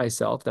to hurt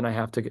myself, then I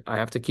have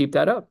to keep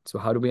that up. So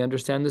how do we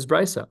understand this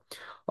brisa?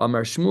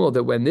 Amar Shmuel,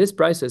 that when this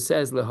brisa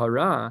says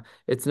lehara,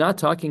 it's not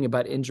talking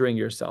about injuring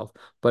yourself,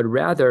 but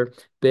rather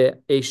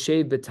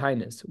be'eshev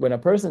b'tainis. When a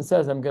person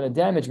says I'm going to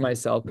damage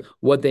myself,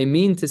 what they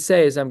mean to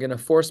say is I'm going to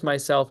force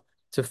myself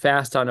to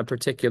fast on a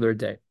particular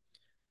day.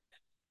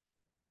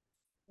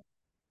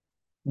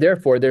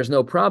 Therefore, there's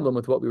no problem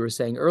with what we were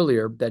saying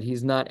earlier, that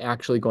he's not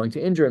actually going to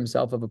injure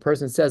himself. If a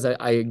person says, I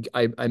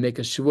make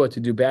a shvua to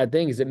do bad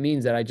things, it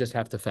means that I just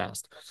have to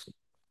fast.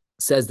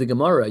 Says the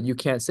Gemara, you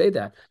can't say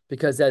that,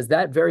 because as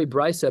that very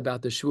brisa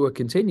about the shvua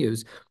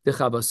continues, the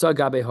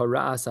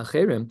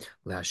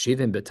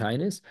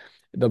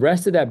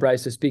rest of that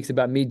brisa speaks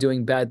about me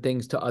doing bad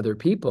things to other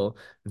people.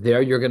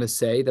 There you're going to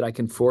say that I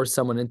can force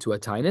someone into a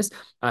tainus.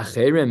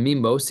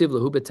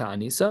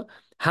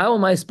 How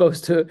am I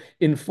supposed to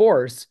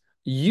enforce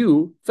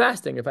you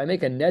fasting? If I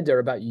make a neder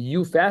about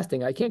you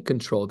fasting, I can't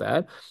control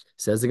that.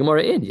 Says the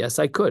Gemara, yes,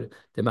 I could.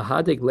 I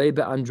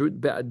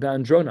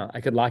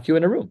could lock you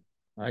in a room.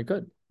 I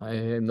could. I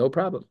have no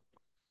problem.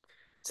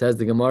 Says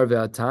the Gemara,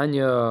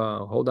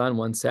 Ve'atanya, hold on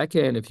 1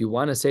 second. If you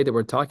want to say that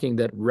we're talking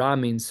that Ra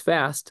means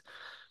fasting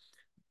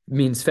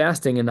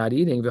and not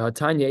eating, but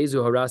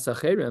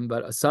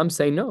some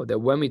say no, that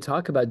when we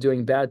talk about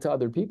doing bad to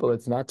other people,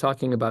 it's not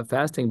talking about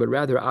fasting, but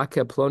rather I'm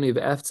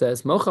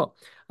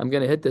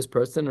going to hit this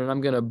person and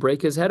I'm going to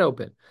break his head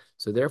open.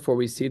 So therefore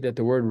we see that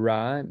the word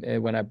ra,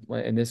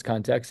 in this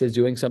context, is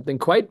doing something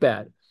quite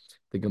bad.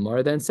 The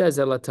Gemara then says,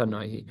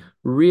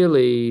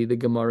 really, the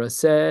Gemara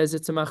says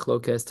it's a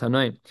machlokes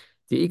Tannaim.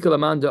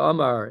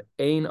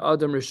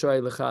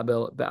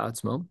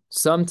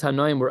 Some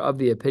Tannaim were of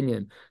the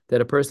opinion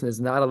that a person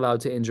is not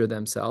allowed to injure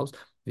themselves.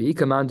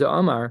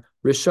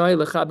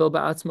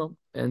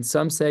 And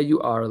some say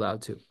you are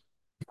allowed to.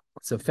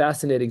 It's a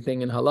fascinating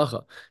thing in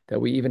halacha that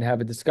we even have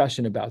a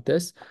discussion about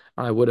this.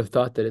 I would have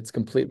thought that it's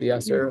completely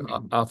asur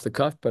off the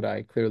cuff, but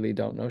I clearly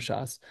don't know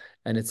Shas.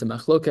 And it's a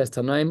machlokes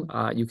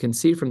Tannaim. You can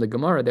see from the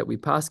Gemara that we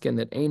paskin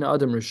that ein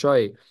adam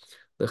rishoi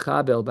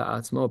lechabel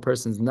ba'atzmo. A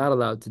person's not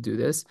allowed to do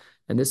this,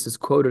 and this is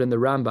quoted in the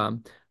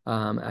Rambam.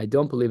 I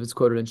don't believe it's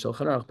quoted in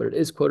Shulchan Aruch, but it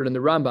is quoted in the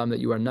Rambam that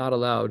you are not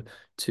allowed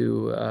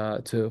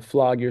to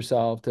flog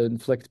yourself, to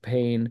inflict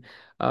pain,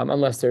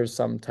 unless there's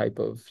some type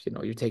of,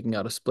 you're taking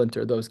out a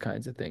splinter, those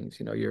kinds of things.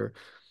 You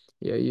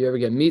ever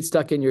get meat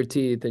stuck in your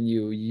teeth and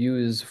you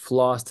use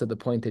floss to the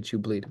point that you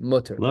bleed.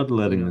 Mutter.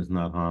 Bloodletting is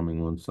not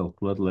harming oneself.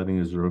 Bloodletting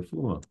is a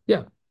refuah.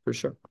 Yeah, for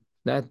sure.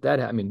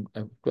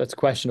 That's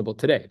questionable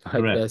today.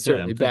 But,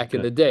 certainly back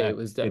in the day, it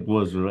was a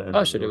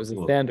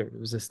standard. It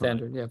was a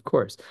standard. Right. Yeah, of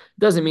course. It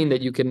doesn't mean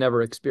that you can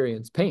never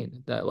experience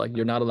pain. That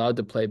you're not allowed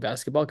to play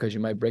basketball because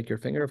you might break your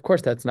finger. Of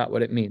course, that's not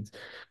what it means.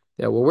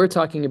 Yeah, what we're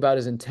talking about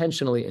is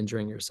intentionally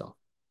injuring yourself.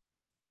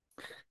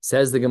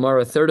 Says the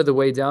Gemara, a third of the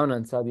way down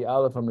on Tzadi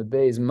Aleph Amud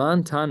Beis,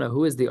 Man Tana,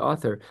 who is the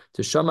author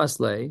to Shamas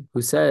Le,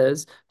 who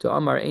says to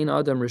Amar Ein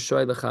Adam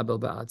Rishoy Lechabel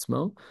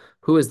Ba'atzmo.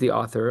 Who is the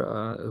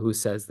author who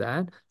says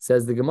that?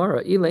 Says the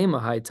Gemara,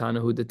 Ilema Hai Tana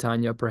Hu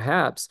Detanya.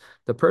 Perhaps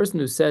the person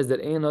who says that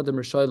Ein Adam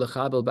Rishoy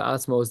Lechabel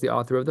Ba'atzmo is the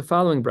author of the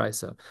following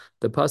brisa.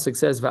 The pasuk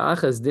says,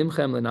 Va'achas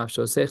dimchem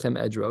lenafsho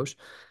sechem edrosh.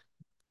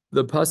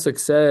 The pasuk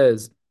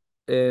says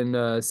in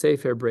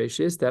Sefer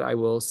Breshis that I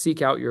will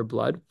seek out your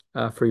blood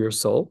for your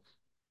soul.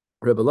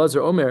 Rebbe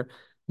Lazar Omer,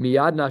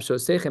 miyad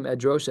nafshosechem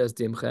edrosh es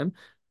dimchem.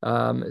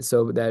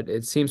 So that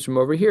it seems from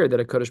over here that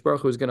a Kadosh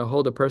Baruch Hu is going to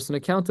hold a person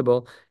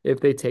accountable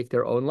if they take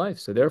their own life.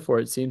 So therefore,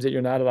 it seems that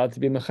you're not allowed to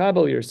be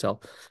mechabel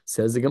yourself.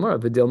 Says the Gemara,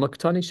 v'dil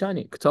maktani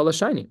shani, ktala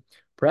shani.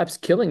 Perhaps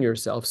killing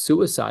yourself,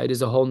 suicide,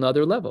 is a whole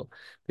nother level.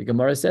 The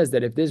Gemara says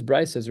that if this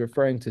brisa is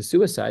referring to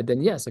suicide, then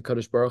yes, a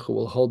Kadosh Baruch Hu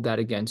will hold that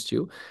against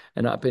you.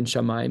 And up in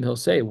Shamayim, he'll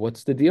say,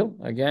 what's the deal?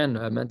 Again,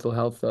 mental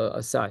health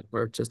aside.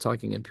 We're just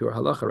talking in pure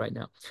halacha right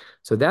now.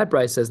 So that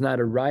brisa is not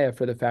a raya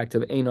for the fact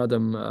of ein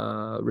adam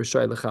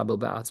rishoy lechabel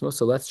ba'atzmo.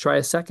 So let's try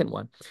a second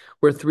one.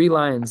 We're 3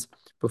 lines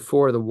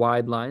before the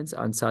wide lines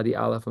on Sadi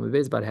Aleph and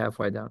Mebez, about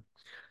halfway down.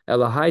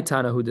 Elahai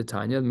Tanahu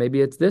Detanya. Maybe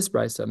it's this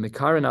brisa.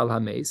 Mikaran al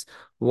hames.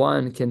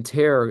 One can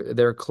tear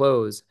their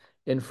clothes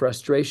in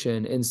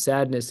frustration, in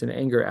sadness, and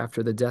anger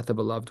after the death of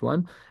a loved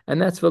one,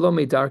 and that's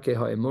velomi darke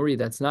ha'emori.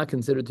 That's not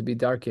considered to be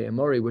darke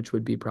emori, which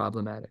would be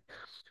problematic.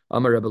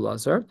 Amar Rebbe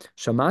Lazar,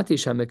 Shamati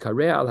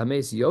shamekare al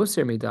hames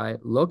yoser midai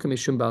lo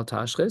kamishum bal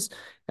tashchis.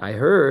 I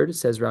heard,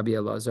 says Rabbi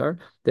Elazar,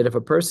 that if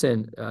a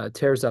person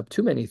tears up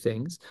too many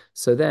things,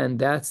 so then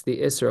that's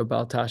the isser of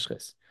bal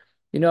tashchis.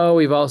 You know,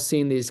 we've all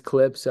seen these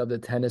clips of the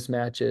tennis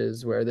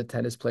matches where the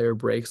tennis player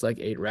breaks like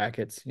 8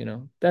 rackets. You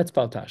know, that's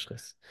bal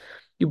tashchis.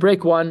 You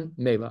break one,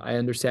 mela, I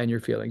understand your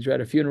feelings. You're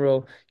at a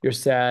funeral, you're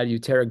sad, you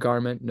tear a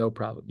garment, no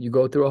problem. You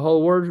go through a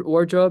whole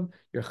wardrobe,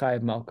 you're chayav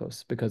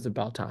malkos because of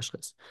bal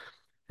tashchis.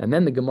 And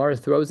then the Gemara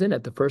throws in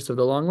at the first of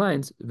the long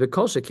lines,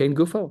 v'kol shekein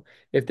gufo.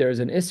 If there is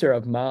an isser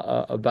of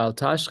bal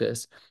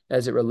tashchis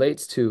as it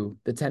relates to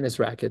the tennis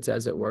rackets,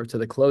 as it were, to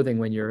the clothing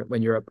when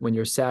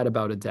you're sad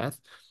about a death,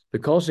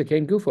 v'kol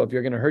shekein gufo. If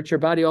you're going to hurt your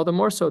body, all the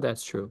more so.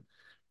 That's true.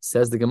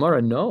 Says the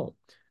Gemara, no.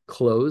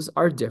 Clothes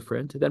are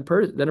different than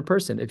a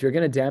person. If you're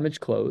going to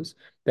damage clothes,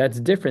 that's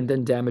different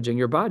than damaging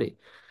your body.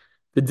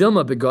 The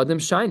dilma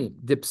begodim shiny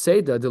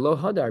dipseda delo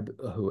hadar.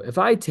 If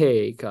I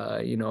take,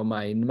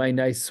 my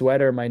nice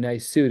sweater, my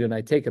nice suit, and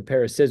I take a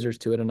pair of scissors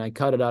to it and I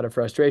cut it out of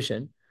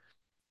frustration,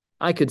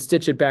 I could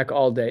stitch it back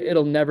all day.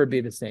 It'll never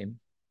be the same.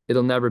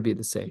 It'll never be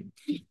the same.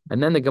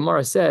 And then the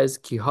Gemara says,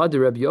 Ki had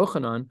Reb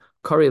Yochanan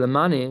kari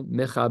lemane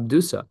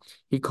mechabdusa.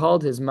 He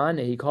called his mane,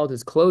 he called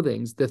his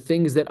clothings the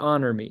things that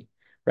honor me.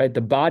 Right,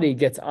 the body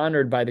gets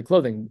honored by the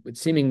clothing.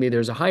 Seemingly,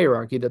 there's a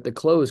hierarchy that the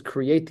clothes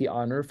create the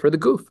honor for the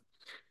goof.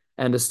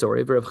 And the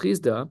story of Rav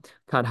Chizda,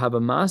 kad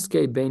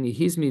havamaske beni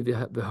hizmi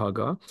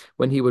v'haga,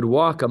 when he would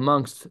walk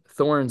amongst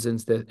thorns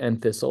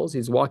and thistles,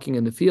 he's walking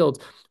in the fields.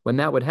 When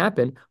that would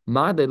happen,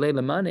 mad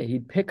lemane,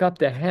 he'd pick up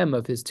the hem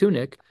of his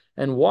tunic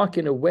and walk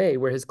in a way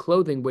where his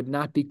clothing would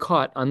not be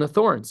caught on the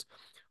thorns.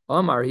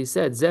 Omar, he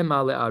said, Ze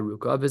male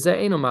aruka, v'ze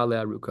eno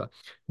male aruka.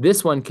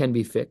 This one can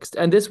be fixed,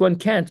 and this one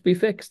can't be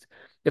fixed.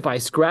 If I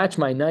scratch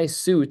my nice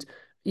suit,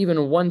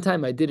 even one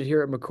time I did it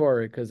here at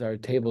Makor because our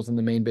tables in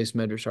the main base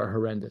medrash are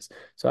horrendous.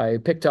 So I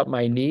picked up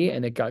my knee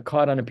and it got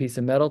caught on a piece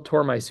of metal,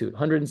 tore my suit.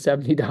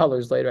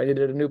 $170 later, I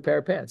needed a new pair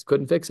of pants.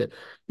 Couldn't fix it.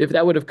 If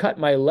that would have cut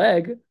my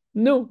leg,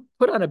 no,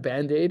 put on a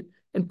Band-Aid.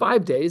 In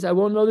 5 days, I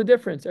won't know the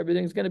difference.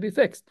 Everything's going to be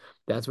fixed.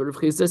 That's what Rav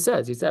Chizda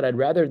says. He said, I'd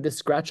rather this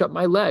scratch up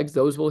my legs.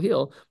 Those will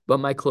heal, but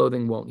my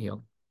clothing won't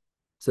heal.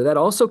 So that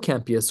also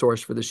can't be a source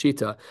for the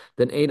shita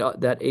that ein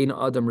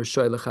adam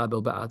rishoy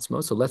lechabel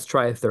ba'atzmo. So let's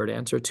try a third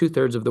answer.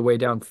 2/3 of the way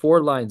down,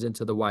 4 lines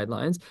into the wide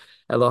lines.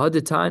 Elohai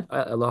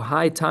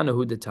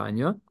tanahu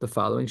detanya. The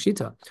following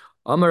shita: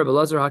 Amar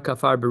Belazar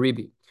hakafar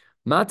beribi.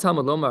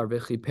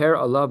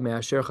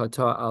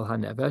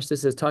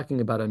 This is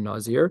talking about a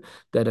nazir,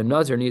 that a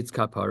nazir needs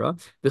kapara.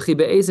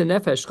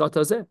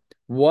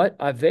 What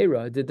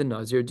avera did the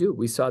nazir do?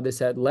 We saw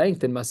this at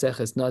length in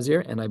Maseches Nazir,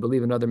 and I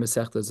believe in other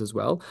Masechtas as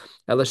well.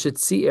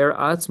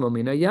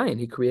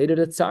 He created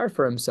a tsar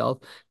for himself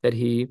that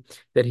he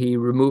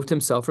removed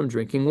himself from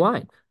drinking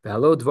wine. That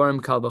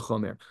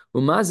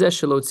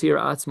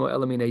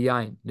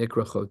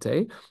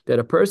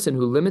a person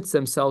who limits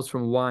themselves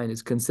from wine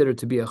is considered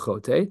to be a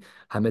chote.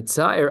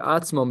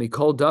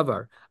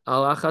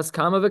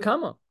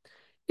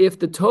 If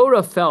the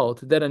Torah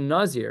felt that a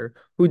nazir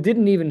who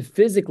didn't even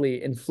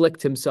physically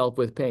inflict himself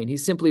with pain, he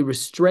simply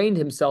restrained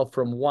himself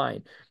from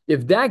wine,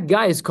 if that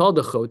guy is called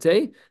a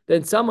chote,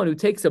 then someone who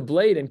takes a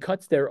blade and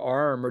cuts their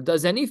arm or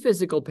does any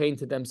physical pain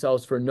to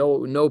themselves for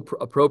no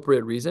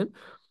appropriate reason,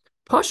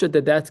 Pasha,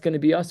 that's going to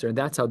be usher. And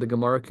that's how the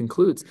Gemara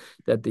concludes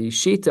that the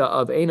shita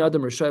of Ein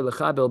Adam Rishai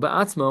Lechabel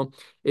Ba'atzmo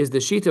is the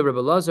shita of Rabbi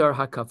Lazar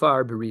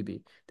HaKafar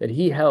Beribi, that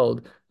he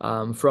held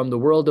from the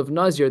world of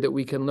Nazir, that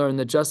we can learn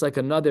that just like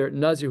another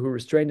Nazir who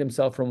restrained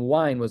himself from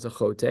wine was a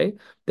chote,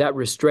 that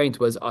restraint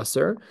was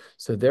usher.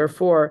 So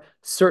therefore,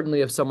 certainly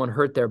if someone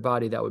hurt their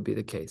body, that would be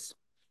the case.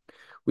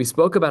 We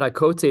spoke about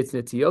hakotetz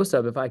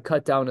nitiosav. If I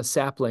cut down a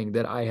sapling,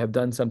 that I have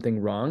done something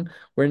wrong.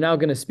 We're now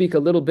going to speak a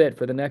little bit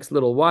for the next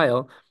little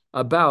while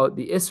about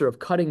the isser of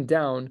cutting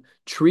down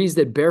trees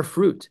that bear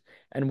fruit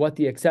and what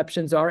the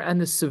exceptions are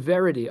and the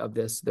severity of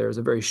this. There's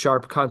a very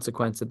sharp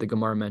consequence that the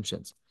Gemara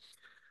mentions.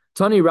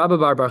 Tani Rabbi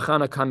Bar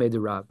Chana Kameh de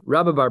Rav.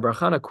 Rabbi Bar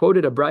Chana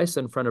quoted a brisa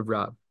in front of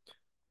Rav.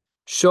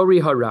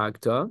 Shori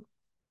haragta,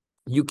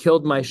 you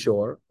killed my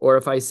shiur, or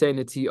if I say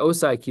niti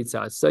osai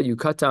kitzatsa, you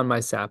cut down my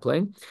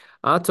sapling,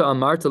 ata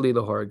amarta li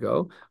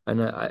lahorgo,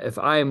 and if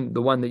I am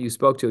the one that you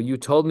spoke to, you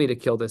told me to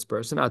kill this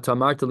person, ata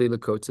amarta li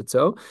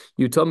lakotzatso,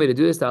 you told me to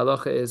do this, the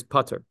halacha is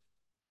pater.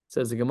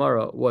 Says the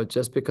Gemara, what,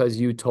 just because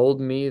you told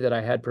me that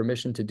I had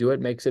permission to do it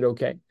makes it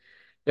okay?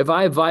 If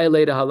I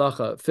violate a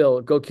halacha,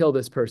 Phil, go kill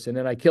this person,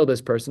 and I kill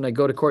this person, I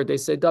go to court, they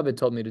say, David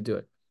told me to do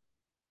it.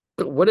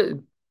 But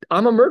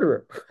I'm a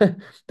murderer.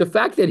 The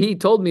fact that he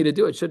told me to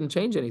do it shouldn't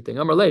change anything.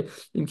 Nobody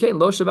could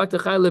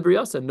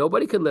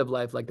live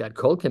life like that.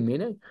 Kol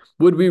kamine.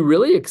 Would we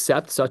really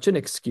accept such an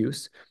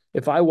excuse?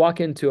 If I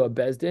walk into a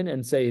bezdin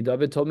and say,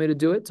 David told me to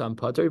do it, so I'm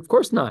pater? Of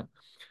course not.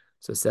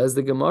 So says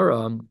the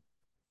Gemara,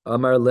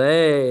 Amar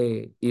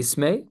le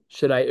isme,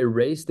 should I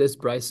erase this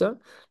brisa?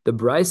 The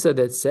brisa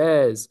that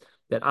says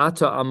that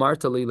ata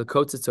amarta li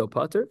lakotzitzo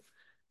pater.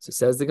 So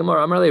says the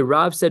Gemara, Amar le,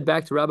 Rav said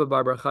back to Rabbi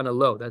Bar Chana,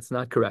 lo, that's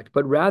not correct.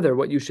 But rather,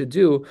 what you should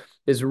do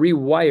is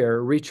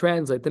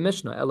retranslate the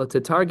Mishnah. Ela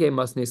tetarge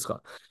mas nischa.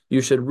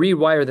 You should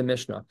rewire the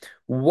Mishnah.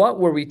 What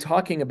were we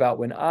talking about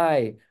when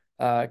I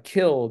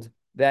killed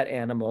that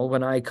animal,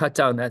 when I cut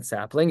down that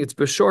sapling? It's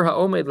b'shor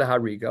ha'omed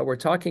lehariga. We're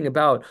talking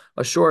about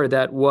a shore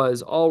that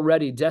was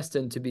already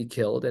destined to be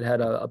killed. It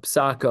had a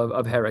psak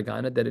of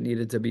haragan that it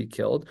needed to be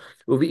killed.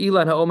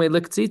 Uvi'ilan ha'omed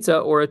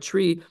liktzitza, or a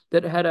tree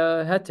that had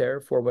a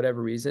heter, for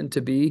whatever reason, to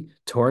be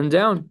torn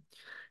down.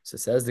 So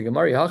says the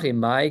Gemara, Hachi,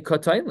 my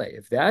kotainle.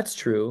 If that's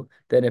true,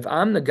 then if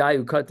I'm the guy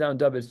who cut down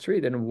David's tree,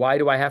 then why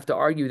do I have to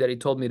argue that he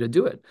told me to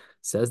do it?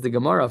 Says the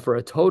Gemara, for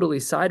a totally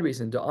side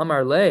reason. To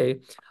Amar le,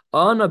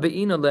 if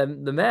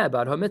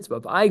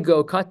I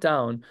go cut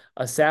down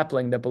a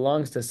sapling that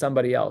belongs to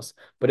somebody else,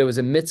 but it was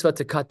a mitzvah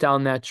to cut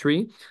down that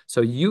tree, so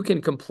you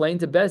can complain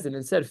to Bezdin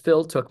and said,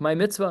 Phil took my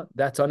mitzvah.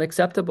 That's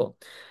unacceptable.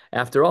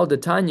 After all, the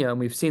Tanya, and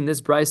we've seen this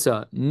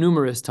brisa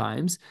numerous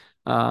times,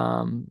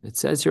 it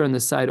says here on the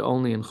side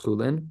only in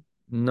Chulin.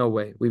 No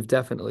way. We've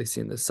definitely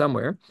seen this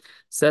somewhere.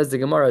 Says the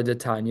Gemara de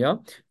Tanya,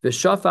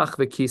 v'shafach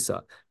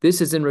v'kisa.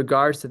 This is in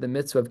regards to the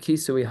mitzvah of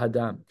kisui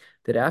hadam,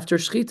 that after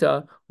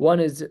shchita,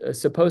 one is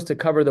supposed to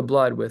cover the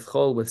blood with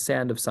chol, with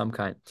sand of some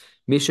kind.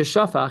 Misha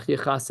shafach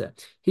yechase.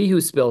 He who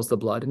spills the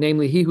blood,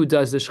 namely he who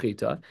does the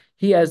shchita,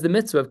 he has the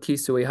mitzvah of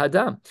kisui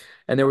hadam.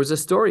 And there was a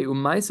story,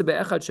 umayse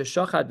be'echad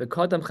sheshachad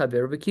v'kodam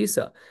chaver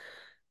v'kisa.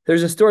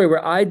 There's a story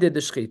where I did the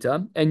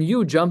shchita and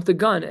you jumped the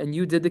gun and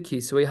you did the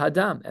kisui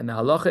hadam. And the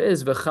halacha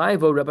is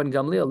v'chayvo Rabban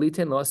Gamliel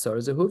liten lo asar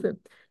zehuvim.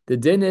 The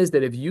din is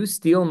that if you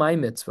steal my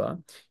mitzvah,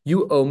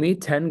 you owe me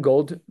 10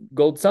 gold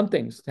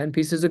somethings, 10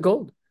 pieces of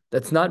gold.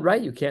 That's not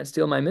right. You can't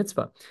steal my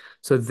mitzvah.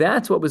 So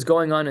that's what was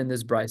going on in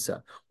this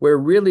brisa, where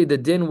really the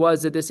din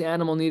was that this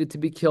animal needed to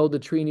be killed, the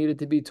tree needed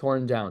to be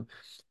torn down.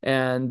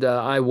 And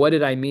what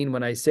did I mean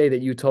when I say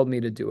that you told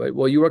me to do it?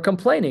 Well, you were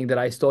complaining that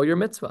I stole your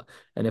mitzvah.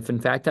 And if in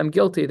fact I'm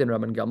guilty, then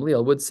Rabban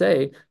Gamliel would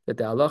say that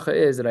the halacha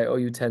is that I owe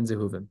you 10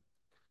 zehuvim.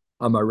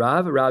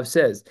 Rav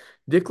says,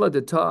 Dikla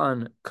de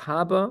ta'an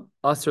kaba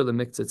asr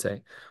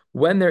lemiktzatze.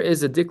 When there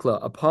is a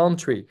dikla, a palm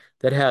tree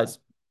that has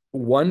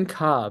one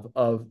kav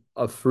of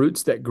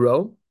fruits that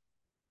grow,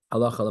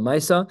 halacha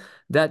lemaisa,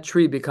 that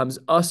tree becomes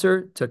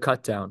asr to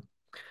cut down.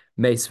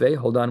 Meisve,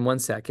 hold on one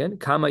second.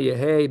 Kama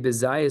yehe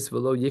bezayis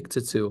velo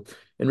yiktatsu.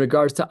 In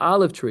regards to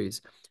olive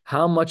trees,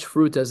 how much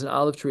fruit does an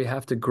olive tree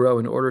have to grow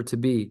in order to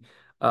be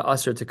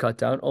asr to cut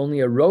down? Only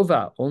a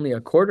rova, only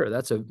a quarter.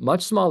 That's a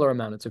much smaller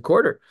amount. It's a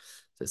quarter.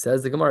 So it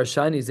says the Gemara,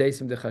 Shani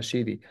zeisim de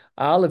chashivi.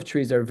 Olive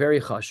trees are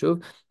very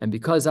chashuv, and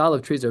because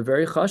olive trees are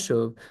very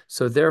chashuv,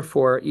 so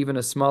therefore even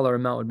a smaller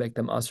amount would make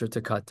them asr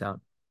to cut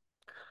down.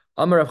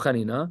 Amar Rav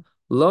Chanina,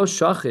 lo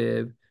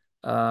shachiv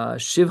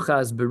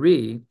shivchas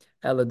beri.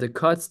 Ela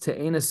dekatz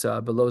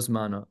te'enasa below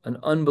zmana. An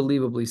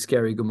unbelievably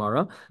scary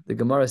Gemara. The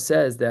Gemara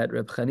says that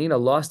Reb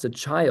Chanina lost a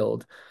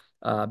child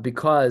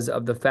because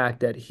of the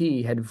fact that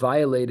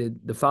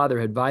the father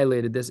had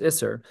violated this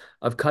isser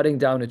of cutting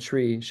down a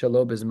tree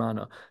shelo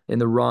bezmana in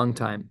the wrong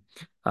time.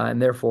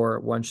 And therefore,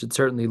 one should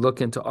certainly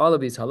look into all of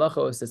these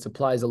halachos. This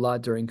applies a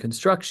lot during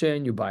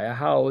construction. You buy a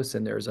house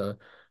and there's an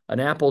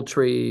apple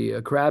tree,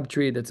 a crab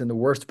tree that's in the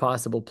worst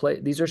possible place.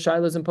 These are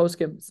shilas and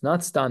poskim. It's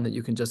not stan that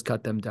you can just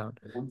cut them down.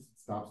 Once it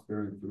stops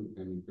bearing fruit,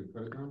 then you could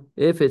cut it down?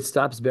 If it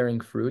stops bearing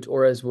fruit,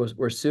 or as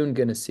we're soon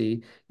going to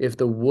see, if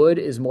the wood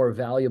is more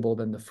valuable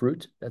than the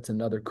fruit, that's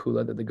another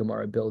kula that the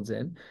Gemara builds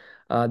in.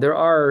 There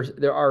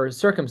are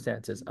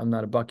circumstances. I'm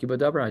not a baki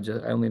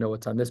b'davar. I only know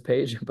what's on this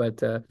page.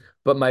 But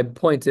my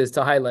point is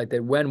to highlight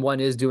that when one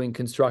is doing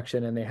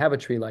construction and they have a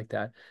tree like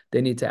that,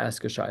 they need to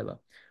ask a shaila.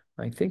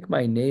 I think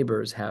my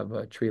neighbors have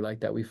a tree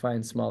like that. We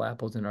find small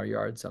apples in our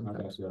yard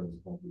sometimes.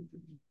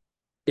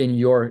 In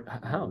your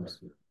house?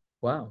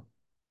 Wow.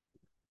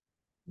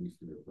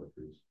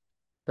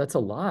 That's a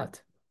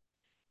lot.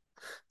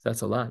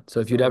 That's a lot.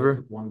 So if you'd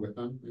ever one with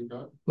them, they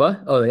got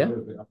what? Oh yeah.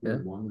 Yeah.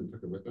 One and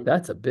took it with them.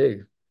 That's a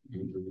big.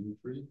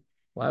 Tree.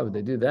 Why would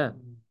they do that?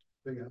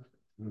 Big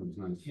It was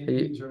nice.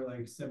 Candies are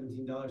like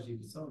 $17. You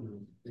can sell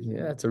them.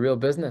 Yeah, it's a real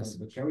business.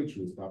 The cherry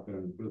tree stopped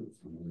bearing fruit.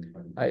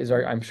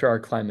 I'm sure our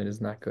climate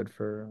is not good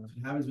for.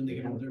 It happens when they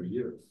get older.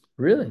 Years.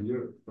 Really?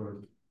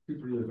 For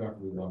 2-3 years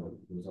after we got it,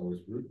 there was always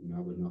fruit, and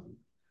now there's nothing.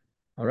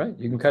 All right,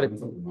 you can cut it.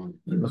 Something wrong.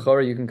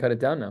 Mechora, you can cut it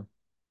down now.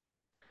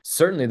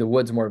 Certainly the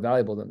wood's more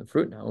valuable than the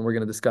fruit now, and we're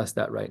going to discuss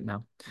that right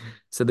now.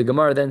 So the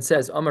Gemara then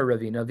says, Amar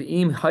Ravina,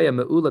 v'im haya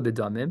me'ula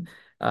b'damim,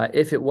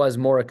 if it was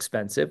more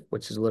expensive,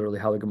 which is literally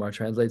how the Gemara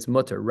translates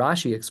mutter.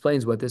 Rashi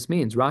explains what this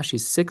means. Rashi,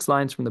 6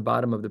 lines from the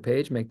bottom of the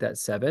page, make that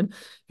 7.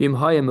 V'im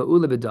haya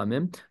me'ula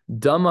b'damim,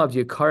 damav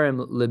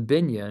yikarim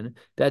lebinyan,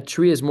 that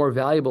tree is more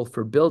valuable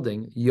for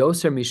building,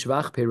 yoser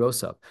mishvach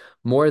perosav,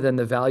 more than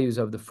the values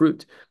of the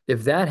fruit.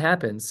 If that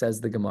happens,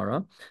 says the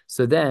Gemara,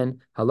 so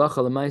then, halacha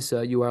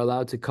l'maisa, you are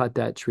allowed to cut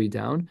that tree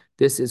down.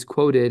 This is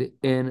quoted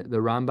in the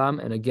Rambam,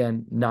 and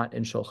again, not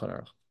in Shulchan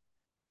Aruch.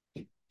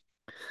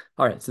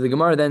 All right, so the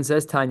Gemara then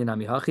says, Tanya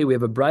nami hachi, we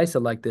have a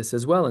brisa like this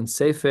as well in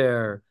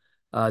Sefer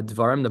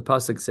Dvarim. The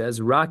pasuk says,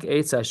 Rak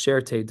eitz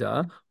asher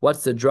teda.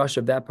 What's the drush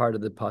of that part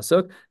of the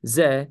pasuk?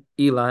 Ze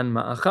ilan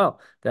ma'achal.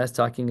 That's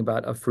talking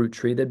about a fruit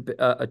tree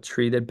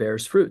that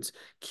bears fruits.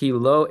 Ki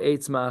lo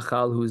eitz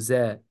ma'achal hu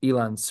ze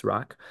ilan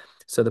srak.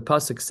 So the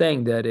pasuk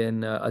saying that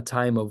in a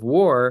time of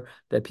war,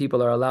 that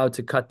people are allowed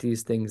to cut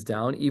these things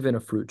down, even a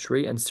fruit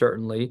tree, and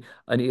certainly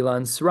an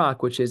ilan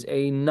srak, which is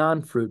a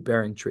non-fruit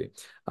bearing tree.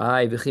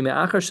 If this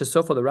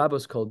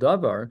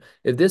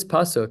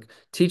pasuk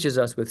teaches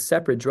us with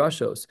separate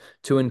drashos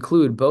to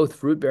include both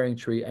fruit-bearing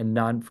tree and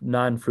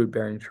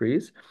non-fruit-bearing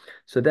trees,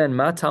 so then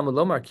why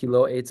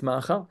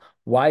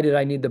did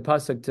I need the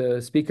pasuk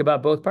to speak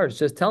about both parts?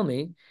 Just tell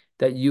me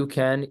that you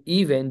can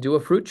even do a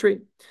fruit tree.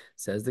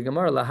 Says the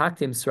Gemara,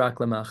 lahaktim srak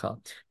lemachal.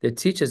 That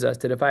teaches us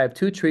that if I have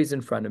 2 trees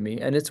in front of me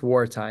and it's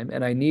wartime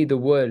and I need the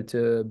wood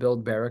to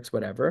build barracks,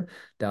 whatever,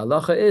 the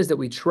halacha is that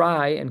we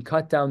try and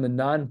cut down the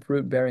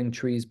non-fruit bearing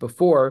trees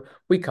before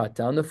we cut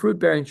down the fruit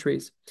bearing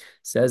trees.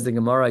 Says the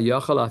Gemara,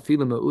 yachal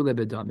afilu me'ule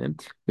bedamim.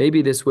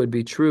 Maybe this would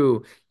be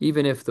true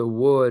even if the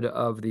wood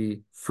of the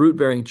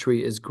fruit-bearing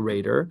tree is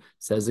greater.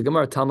 Says the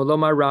Gemara, Talmud lo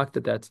marak,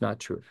 that's not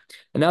true.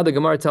 And now the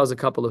Gemara tells a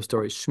couple of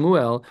stories.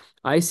 Shmuel,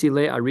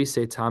 Aisile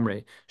Arise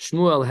Tamre.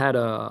 Shmuel had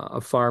a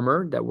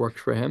farmer that worked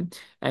for him,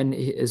 and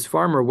his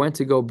farmer went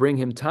to go bring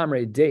him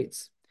Tamre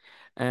dates.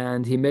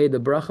 And he made the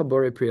bracha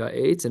borei priya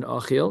eitz and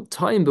achil.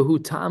 Ta'im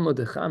behu ta'amo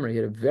dechamre. He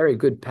had a very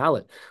good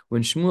palate.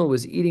 When Shmuel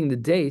was eating the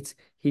dates,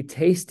 he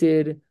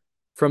tasted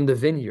from the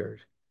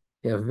vineyard.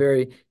 Yeah,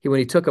 when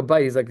he took a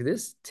bite, he's like,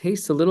 this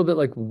tastes a little bit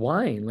like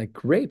wine, like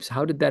grapes.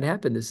 How did that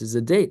happen? This is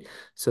a date.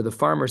 So the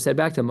farmer said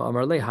back to him,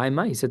 Amar le, hi,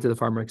 my. He said to the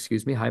farmer,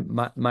 excuse me, hi,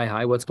 my,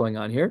 hi, what's going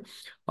on here?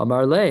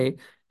 Amar le,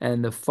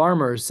 and the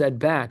farmer said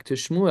back to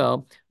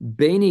Shmuel,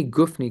 Beni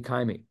gufni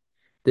kaimi.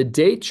 The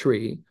date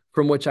tree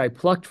from which I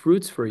plucked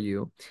fruits for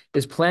you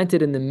is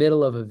planted in the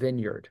middle of a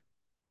vineyard.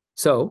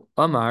 So,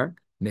 Amar,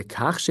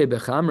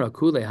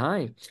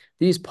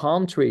 these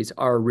palm trees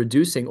are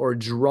reducing or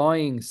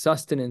drawing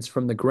sustenance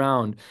from the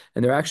ground,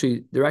 and they're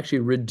actually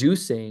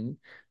reducing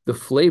the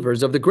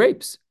flavors of the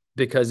grapes.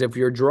 Because if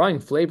you're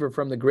drawing flavor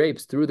from the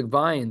grapes through the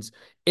vines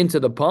into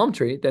the palm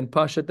tree, then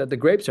pashat that the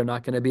grapes are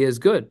not going to be as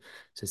good.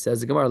 So it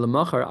says the Gemara,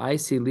 L'machar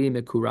aisi li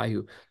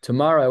mekurayu.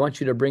 Tomorrow I want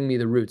you to bring me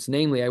the roots.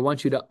 Namely, I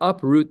want you to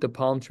uproot the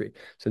palm tree.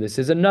 So this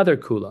is another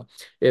kula.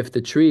 If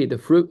the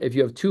fruit, if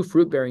you have 2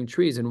 fruit-bearing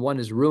trees and one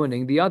is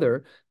ruining the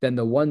other, then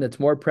the one that's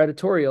more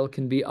predatorial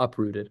can be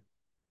uprooted.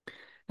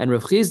 And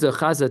Rav Chizda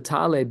chaza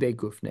tale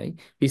begufne.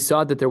 He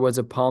saw that there was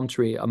a palm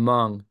tree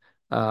among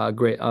a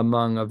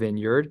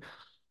vineyard.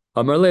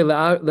 Amarle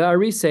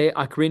la'arise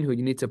akrinhu,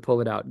 you need to pull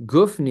it out.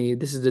 Gufni,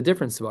 this is a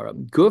different svara.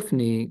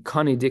 Gufni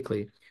kani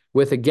dikli.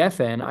 With a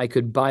gefen, I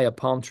could buy a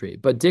palm tree,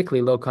 but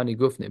dikli lo kani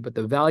gufni. But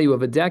the value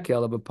of a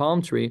dekel of a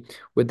palm tree,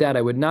 with that,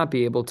 I would not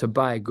be able to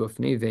buy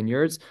gufni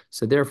vineyards.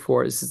 So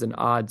therefore, this is an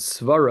odd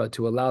svara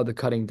to allow the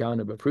cutting down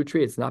of a fruit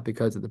tree. It's not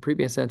because of the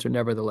previous answer,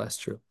 nevertheless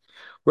true.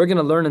 We're going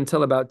to learn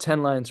until about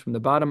 10 lines from the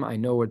bottom. I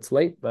know it's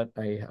late, but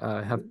we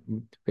have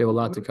a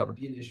lot to cover. Would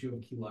it be an issue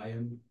of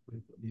kilayim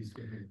with these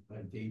different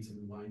dates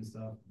and wine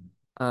stuff?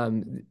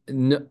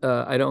 No,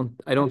 I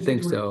don't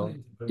think so.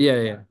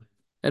 Yeah.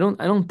 I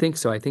don't think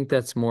so. I think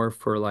that's more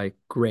for like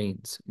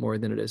grains more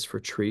than it is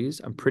for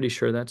trees. I'm pretty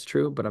sure that's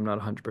true, but I'm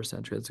not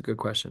 100% sure. That's a good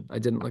question. I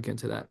didn't look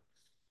into that.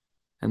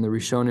 And the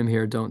Rishonim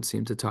here don't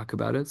seem to talk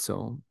about it,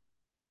 so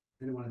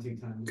I don't want to take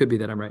time. Could be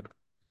that I'm right.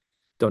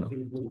 Don't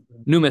know.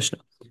 New Mishnah.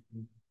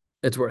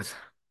 It's worth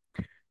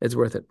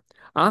it.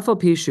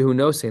 Afal pishu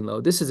no sein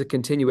lo. This is a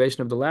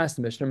continuation of the last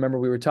Mishnah. Remember,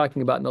 we were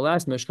talking about in the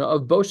last Mishnah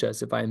of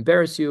boshes. If I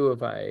embarrass you,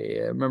 if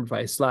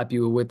I slap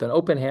you with an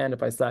open hand,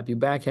 if I slap you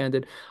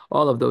backhanded,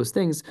 all of those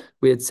things.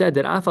 We had said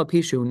that afal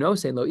pishu no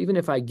sein lo. Even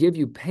if I give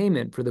you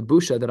payment for the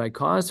busha that I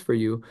caused for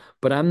you,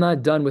 but I'm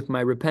not done with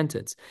my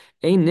repentance.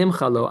 Ein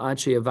nimchalo ad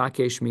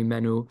sheyavakesh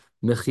mimenu.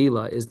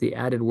 Mechila is the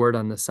added word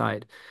on the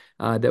side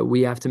that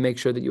we have to make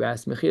sure that you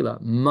ask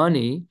Mechila.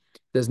 Money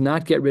does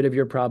not get rid of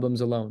your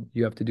problems alone.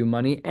 You have to do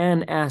money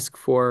and ask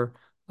for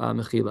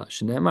Mechila.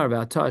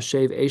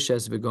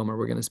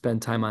 We're going to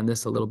spend time on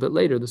this a little bit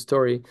later, the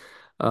story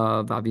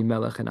of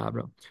Avimelech and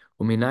Avraham.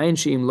 And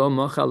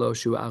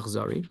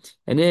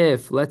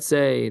if, let's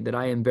say, that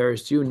I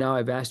embarrassed you, now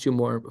I've asked you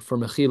more for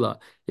Mechila.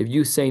 If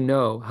you say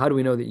no, how do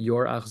we know that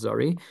you're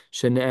achzari?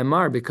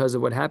 Shene'emar, because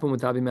of what happened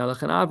with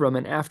Avimelech and Avram,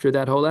 and after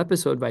that whole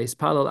episode,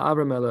 Vayispalel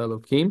Avram el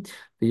Elokim,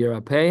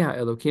 v'yirapeh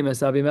ha'elokim es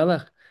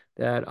Avimelech,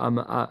 that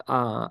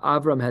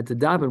Avram had to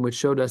daven, which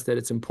showed us that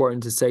it's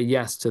important to say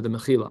yes to the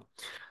Mechila.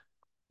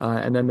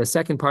 And then the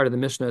second part of the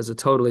Mishnah is a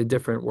totally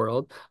different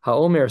world.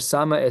 Ha'omer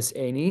sama es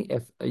eni.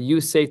 If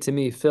you say to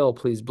me, Phil,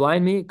 please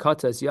blind me.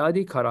 Kata es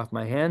yadi, cut off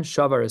my hand.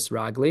 Shavar es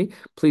ragli,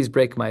 please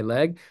break my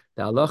leg.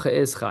 The halacha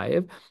is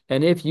chayiv.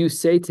 And if you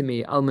say to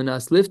me,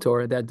 almanas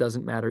liftor, that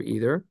doesn't matter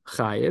either.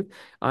 Chayiv.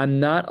 I'm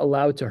not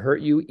allowed to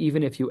hurt you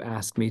even if you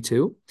ask me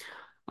to.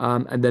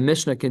 And the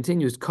Mishnah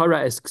continues,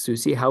 Kara es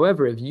ksusi.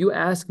 However, if you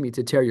ask me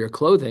to tear your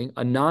clothing,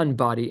 a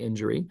non-bodily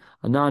injury,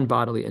 or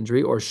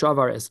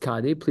shavar es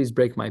kadi, please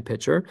break my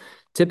pitcher,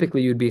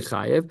 typically you'd be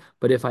chayiv.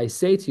 But if I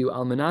say to you,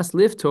 almanas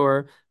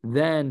liftor,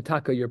 then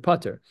taka your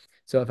putter.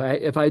 So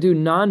if I do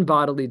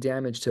non-bodily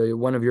damage to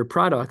one of your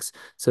products,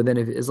 so then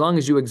as long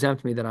as you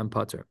exempt me, then I'm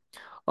putter.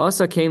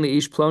 Asa kain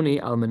ish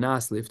ploni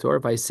almanas liftor.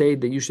 If I say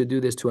that you should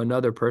do this to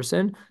another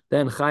person,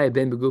 then chayav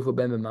ben begufo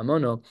ben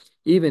b'mamono.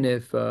 Even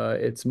if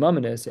it's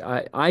mumminous,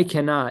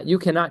 you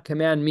cannot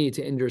command me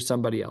to injure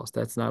somebody else.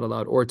 That's not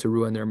allowed, or to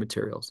ruin their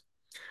materials.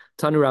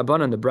 Tanu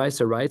Rabbanan, the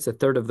Brisa writes, a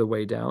third of the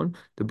way down,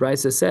 the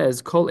Brisa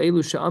says, Kol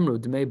elu she'amru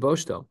dmei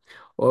boshto.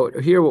 Well,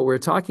 here what we're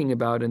talking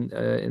about in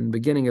the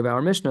beginning of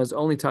our Mishnah is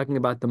only talking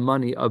about the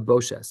money of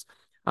boshes.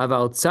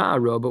 Aval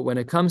tsa'aro, but when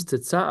it comes to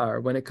tsa'ar,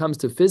 when it comes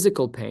to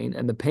physical pain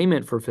and the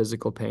payment for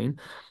physical pain,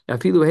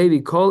 afilu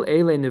hevi kol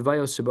ele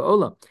nevayos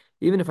sheba'olam.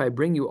 Even if I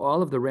bring you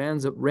all of the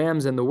rams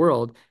in the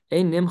world,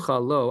 there will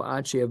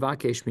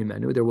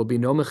be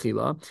no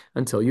mechila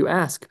until you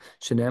ask.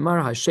 You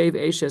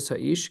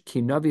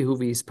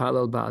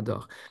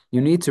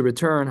need to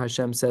return,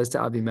 Hashem says to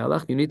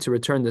Avimelech, you need to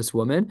return this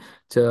woman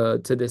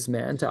to this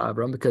man, to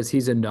Avram, because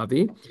he's a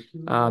navi.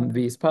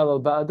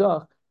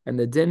 And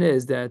the din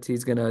is that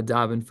he's going to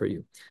daven for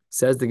you.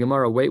 Says the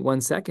Gemara, wait 1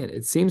 second.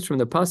 It seems from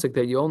the pasuk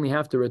that you only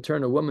have to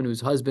return a woman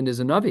whose husband is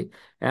a navi.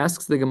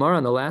 Asks the Gemara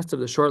on the last of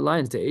the short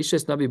lines, to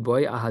Eshes navi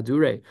boy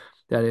ahadure,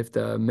 that if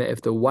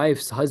the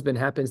wife's husband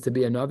happens to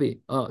be a navi,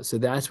 so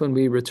that's when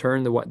we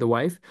return the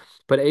wife.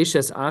 But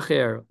Eshes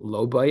acher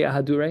lo boy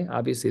ahadure,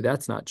 obviously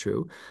that's not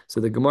true. So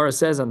the Gemara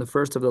says on the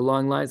first of the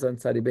long lines on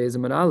Tzadi Beis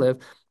and Aleph,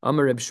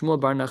 Amar Reb Shmuel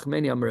bar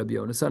Nachmeni Amar Reb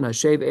Yonasan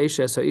Hashev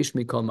Eshes ha'ish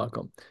mikol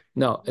makom.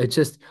 No, it's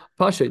just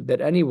pashut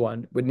that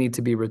anyone would need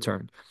to be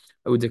returned.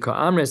 When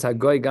Avimelech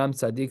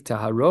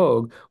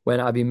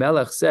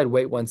said,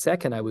 wait 1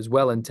 second, I was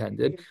well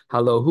intended.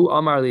 Halohu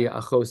Amar li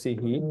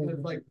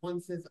achosihi. Like one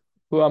says,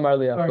 Who Amar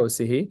li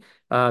achosihi.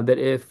 That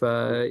if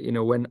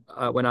when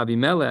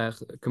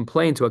Avimelech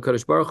complained to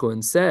HaKadosh Baruch Hu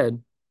and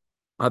said,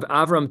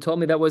 Avram told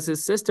me that was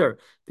his sister.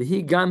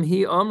 He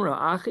amra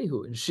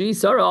achihu. And she,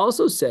 Sarah,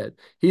 also said,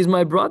 he's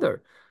my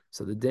brother.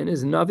 So the din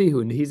is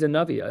navihu, and he's a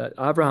navi.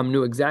 Avraham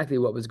knew exactly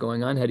what was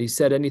going on. Had he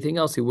said anything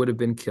else, he would have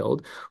been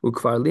killed.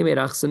 This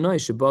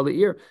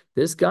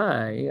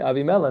guy,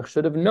 Avimelech,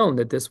 should have known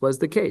that this was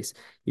the case.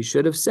 He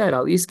should have said,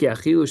 Al iske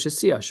achilu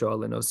shesia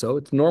sho'aleno. So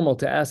it's normal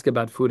to ask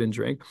about food and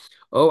drink.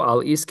 Oh,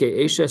 al iske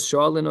eshes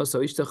sho'aleno so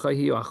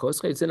ishtachai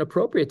achoscha. It's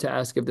inappropriate to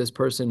ask if this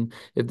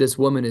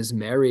woman is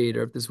married,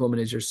 or if this woman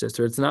is your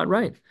sister. It's not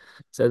right.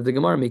 Says the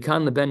Gemara,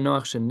 Mikan leben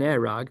Noach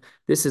shenerag.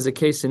 This is a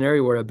case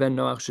scenario where a ben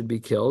Noach should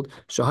be killed.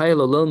 He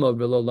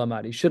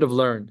should have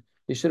learned.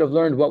 He should have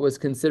learned what was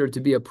considered to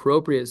be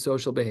appropriate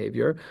social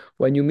behavior.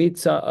 When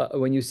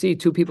you see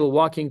two people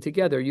walking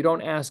together, you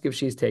don't ask if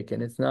she's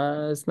taken. It's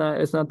not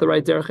the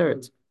right derech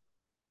eretz.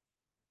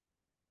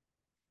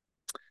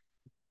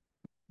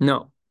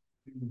 No,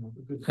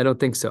 I don't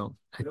think so.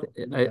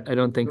 I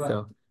don't think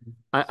so.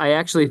 I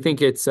actually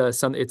think it's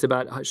it's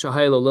about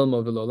shahaylo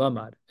lilmo v'lo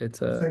lamad.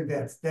 It's I think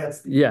that's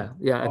that's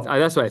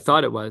what I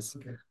thought it was,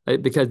 okay.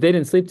 Because they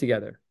didn't sleep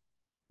together.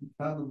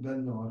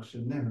 Ben Noach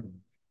should never.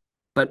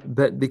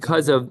 But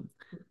because of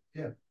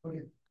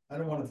Okay. I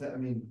don't want to I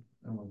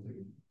don't want to take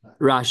it.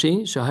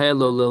 Rashi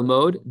shahaylo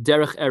lilmod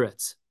derech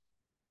eretz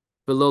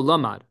v'lo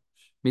lamad.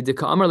 Just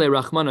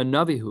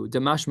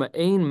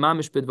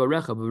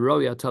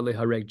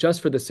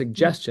for the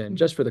suggestion,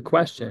 just for the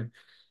question,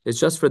 it's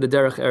just for the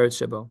derech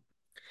eretz shebo.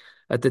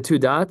 At the two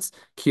dots,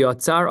 ki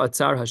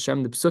atzar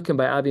Hashem, the psukim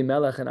by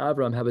Avimelech and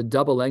Avram have a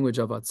double language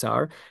of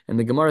atzar, and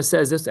the Gemara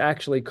says this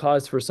actually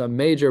caused for some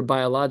major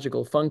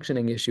biological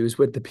functioning issues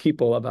with the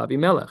people of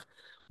Avimelech.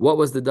 What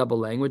was the double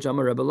language?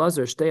 Amar Rebbe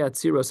Lazar, shtei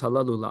atziros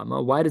halalu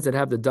lama. Why does it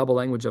have the double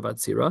language of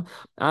atzira?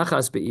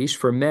 Achas beish,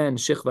 for men,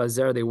 shichva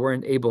zera, they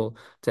weren't able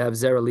to have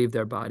zera leave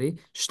their body.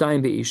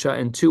 Shtayim beisha,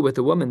 and 2 with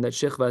the woman, that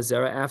shichva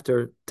zera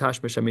after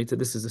tashmish amita.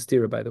 This is a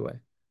stira, by the way.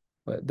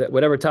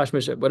 Whatever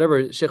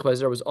shichva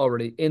zera was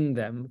already in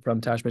them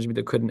from tashmish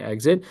amita couldn't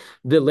exit.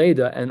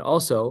 Vileda, and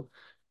also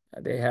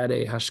they had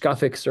a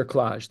hashkafic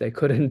cerclage. They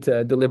couldn't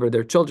deliver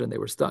their children. They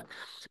were stuck.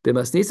 There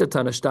were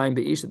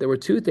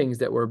 2 things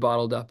that were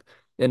bottled up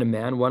in a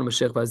man. One was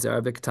shechva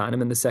zera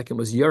v'ktanim, and the second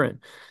was urine.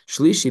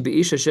 Shlishi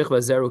be'isha shechva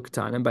zera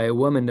uktanim. By a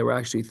woman, there were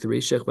actually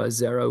three shechva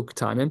zera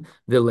uktanim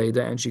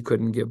v'leda, and she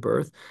couldn't give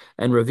birth.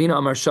 And Ravina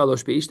Amar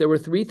Shalosh be'ish. There were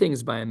three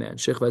things by a man: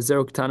 shechva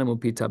zera uktanim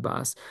upita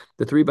bas.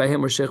 The three by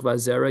him were shechva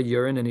zera,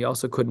 urine, and he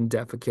also couldn't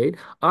defecate.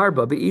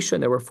 Arba be'isha,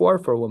 and there were four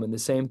for a woman, the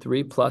same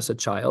three plus a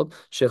child: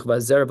 shechva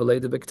zera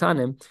v'leda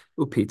v'ktanim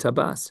upita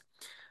bas.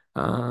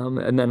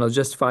 And then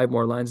just 5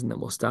 more lines and then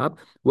we'll stop.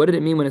 What did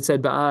it mean when it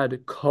said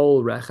ba'ad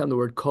kol rechem? The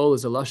word kol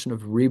is a lashon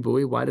of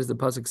ribui. Why does the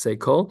pasuk say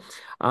kol?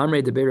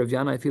 Amrei deber Rav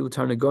Yana ifilu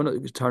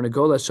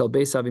tarnagola shel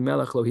beis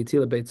Avimelech lo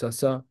hitila beit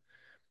sasa.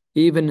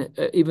 Even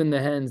the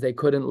hens, they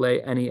couldn't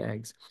lay any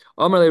eggs.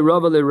 Amar le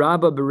Rava le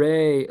Rabba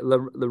b'rei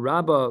le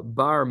Rabba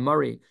bar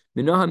Mari.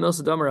 Minoha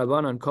milsa damar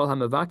Rabbanan kol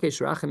hamavakesh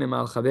rachamim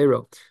al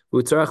chavero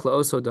u'tzarach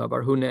laoso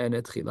davar hu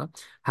ne'enet chila.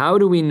 How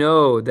do we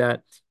know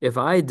that if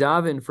I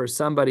daven for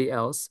somebody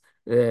else,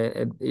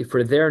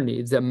 for their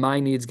needs, that my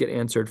needs get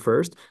answered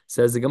first?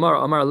 Says the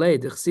Gemara, Amar le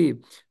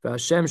dichsiv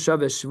v'Hashem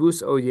shavesh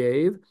shvus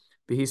oyev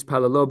b'his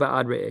palalo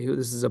ba'ad re'ehu.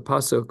 This is a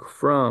pasuk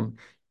from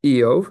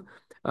Eov.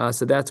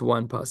 So that's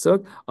one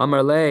pasuk.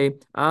 Amar le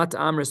at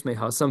amris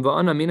mehasam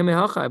va'ana mina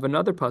mehacha. I have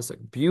another pasuk.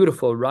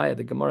 Beautiful raya.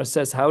 The Gemara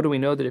says, how do we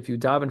know that if you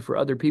daven for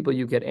other people,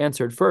 you get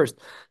answered first?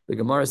 The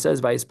Gemara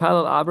says,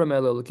 Vayispalal Avraham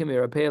Elokim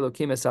Yerapei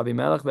Elokim es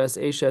Avimelech ves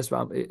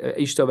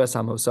ishto ves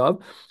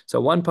hamosav.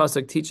 So one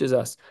pasuk teaches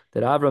us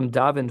that Avram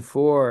davened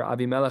for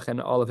Avimelech and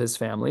all of his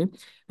family,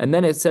 and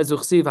then it says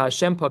Uchsiv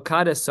Hashem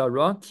pakades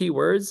Sarah.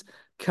 Keywords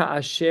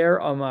Ka'asher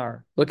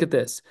Amar. Look at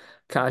this.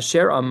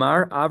 Ka'asher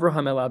Amar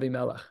Avraham El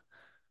Avimelech.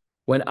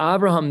 When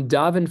Avraham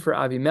davened for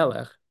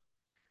Avimelech,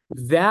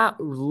 that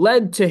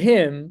led to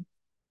him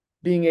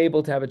being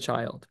able to have a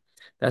child.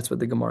 That's what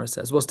the Gemara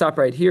says. We'll stop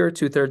right here,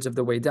 2/3 of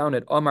the way down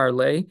at Omar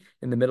Le,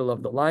 in the middle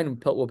of the line.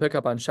 We'll pick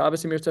up on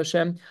Shabbos, Emir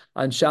Tashem.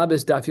 On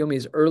Shabbos, Daf Yomi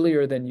is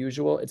earlier than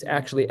usual. It's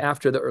actually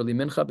after the early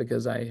mincha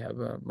because I have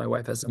my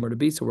wife has somewhere to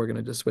be, so we're going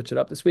to just switch it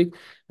up this week.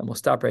 And we'll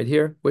stop right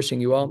here. Wishing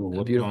you all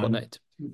a beautiful night.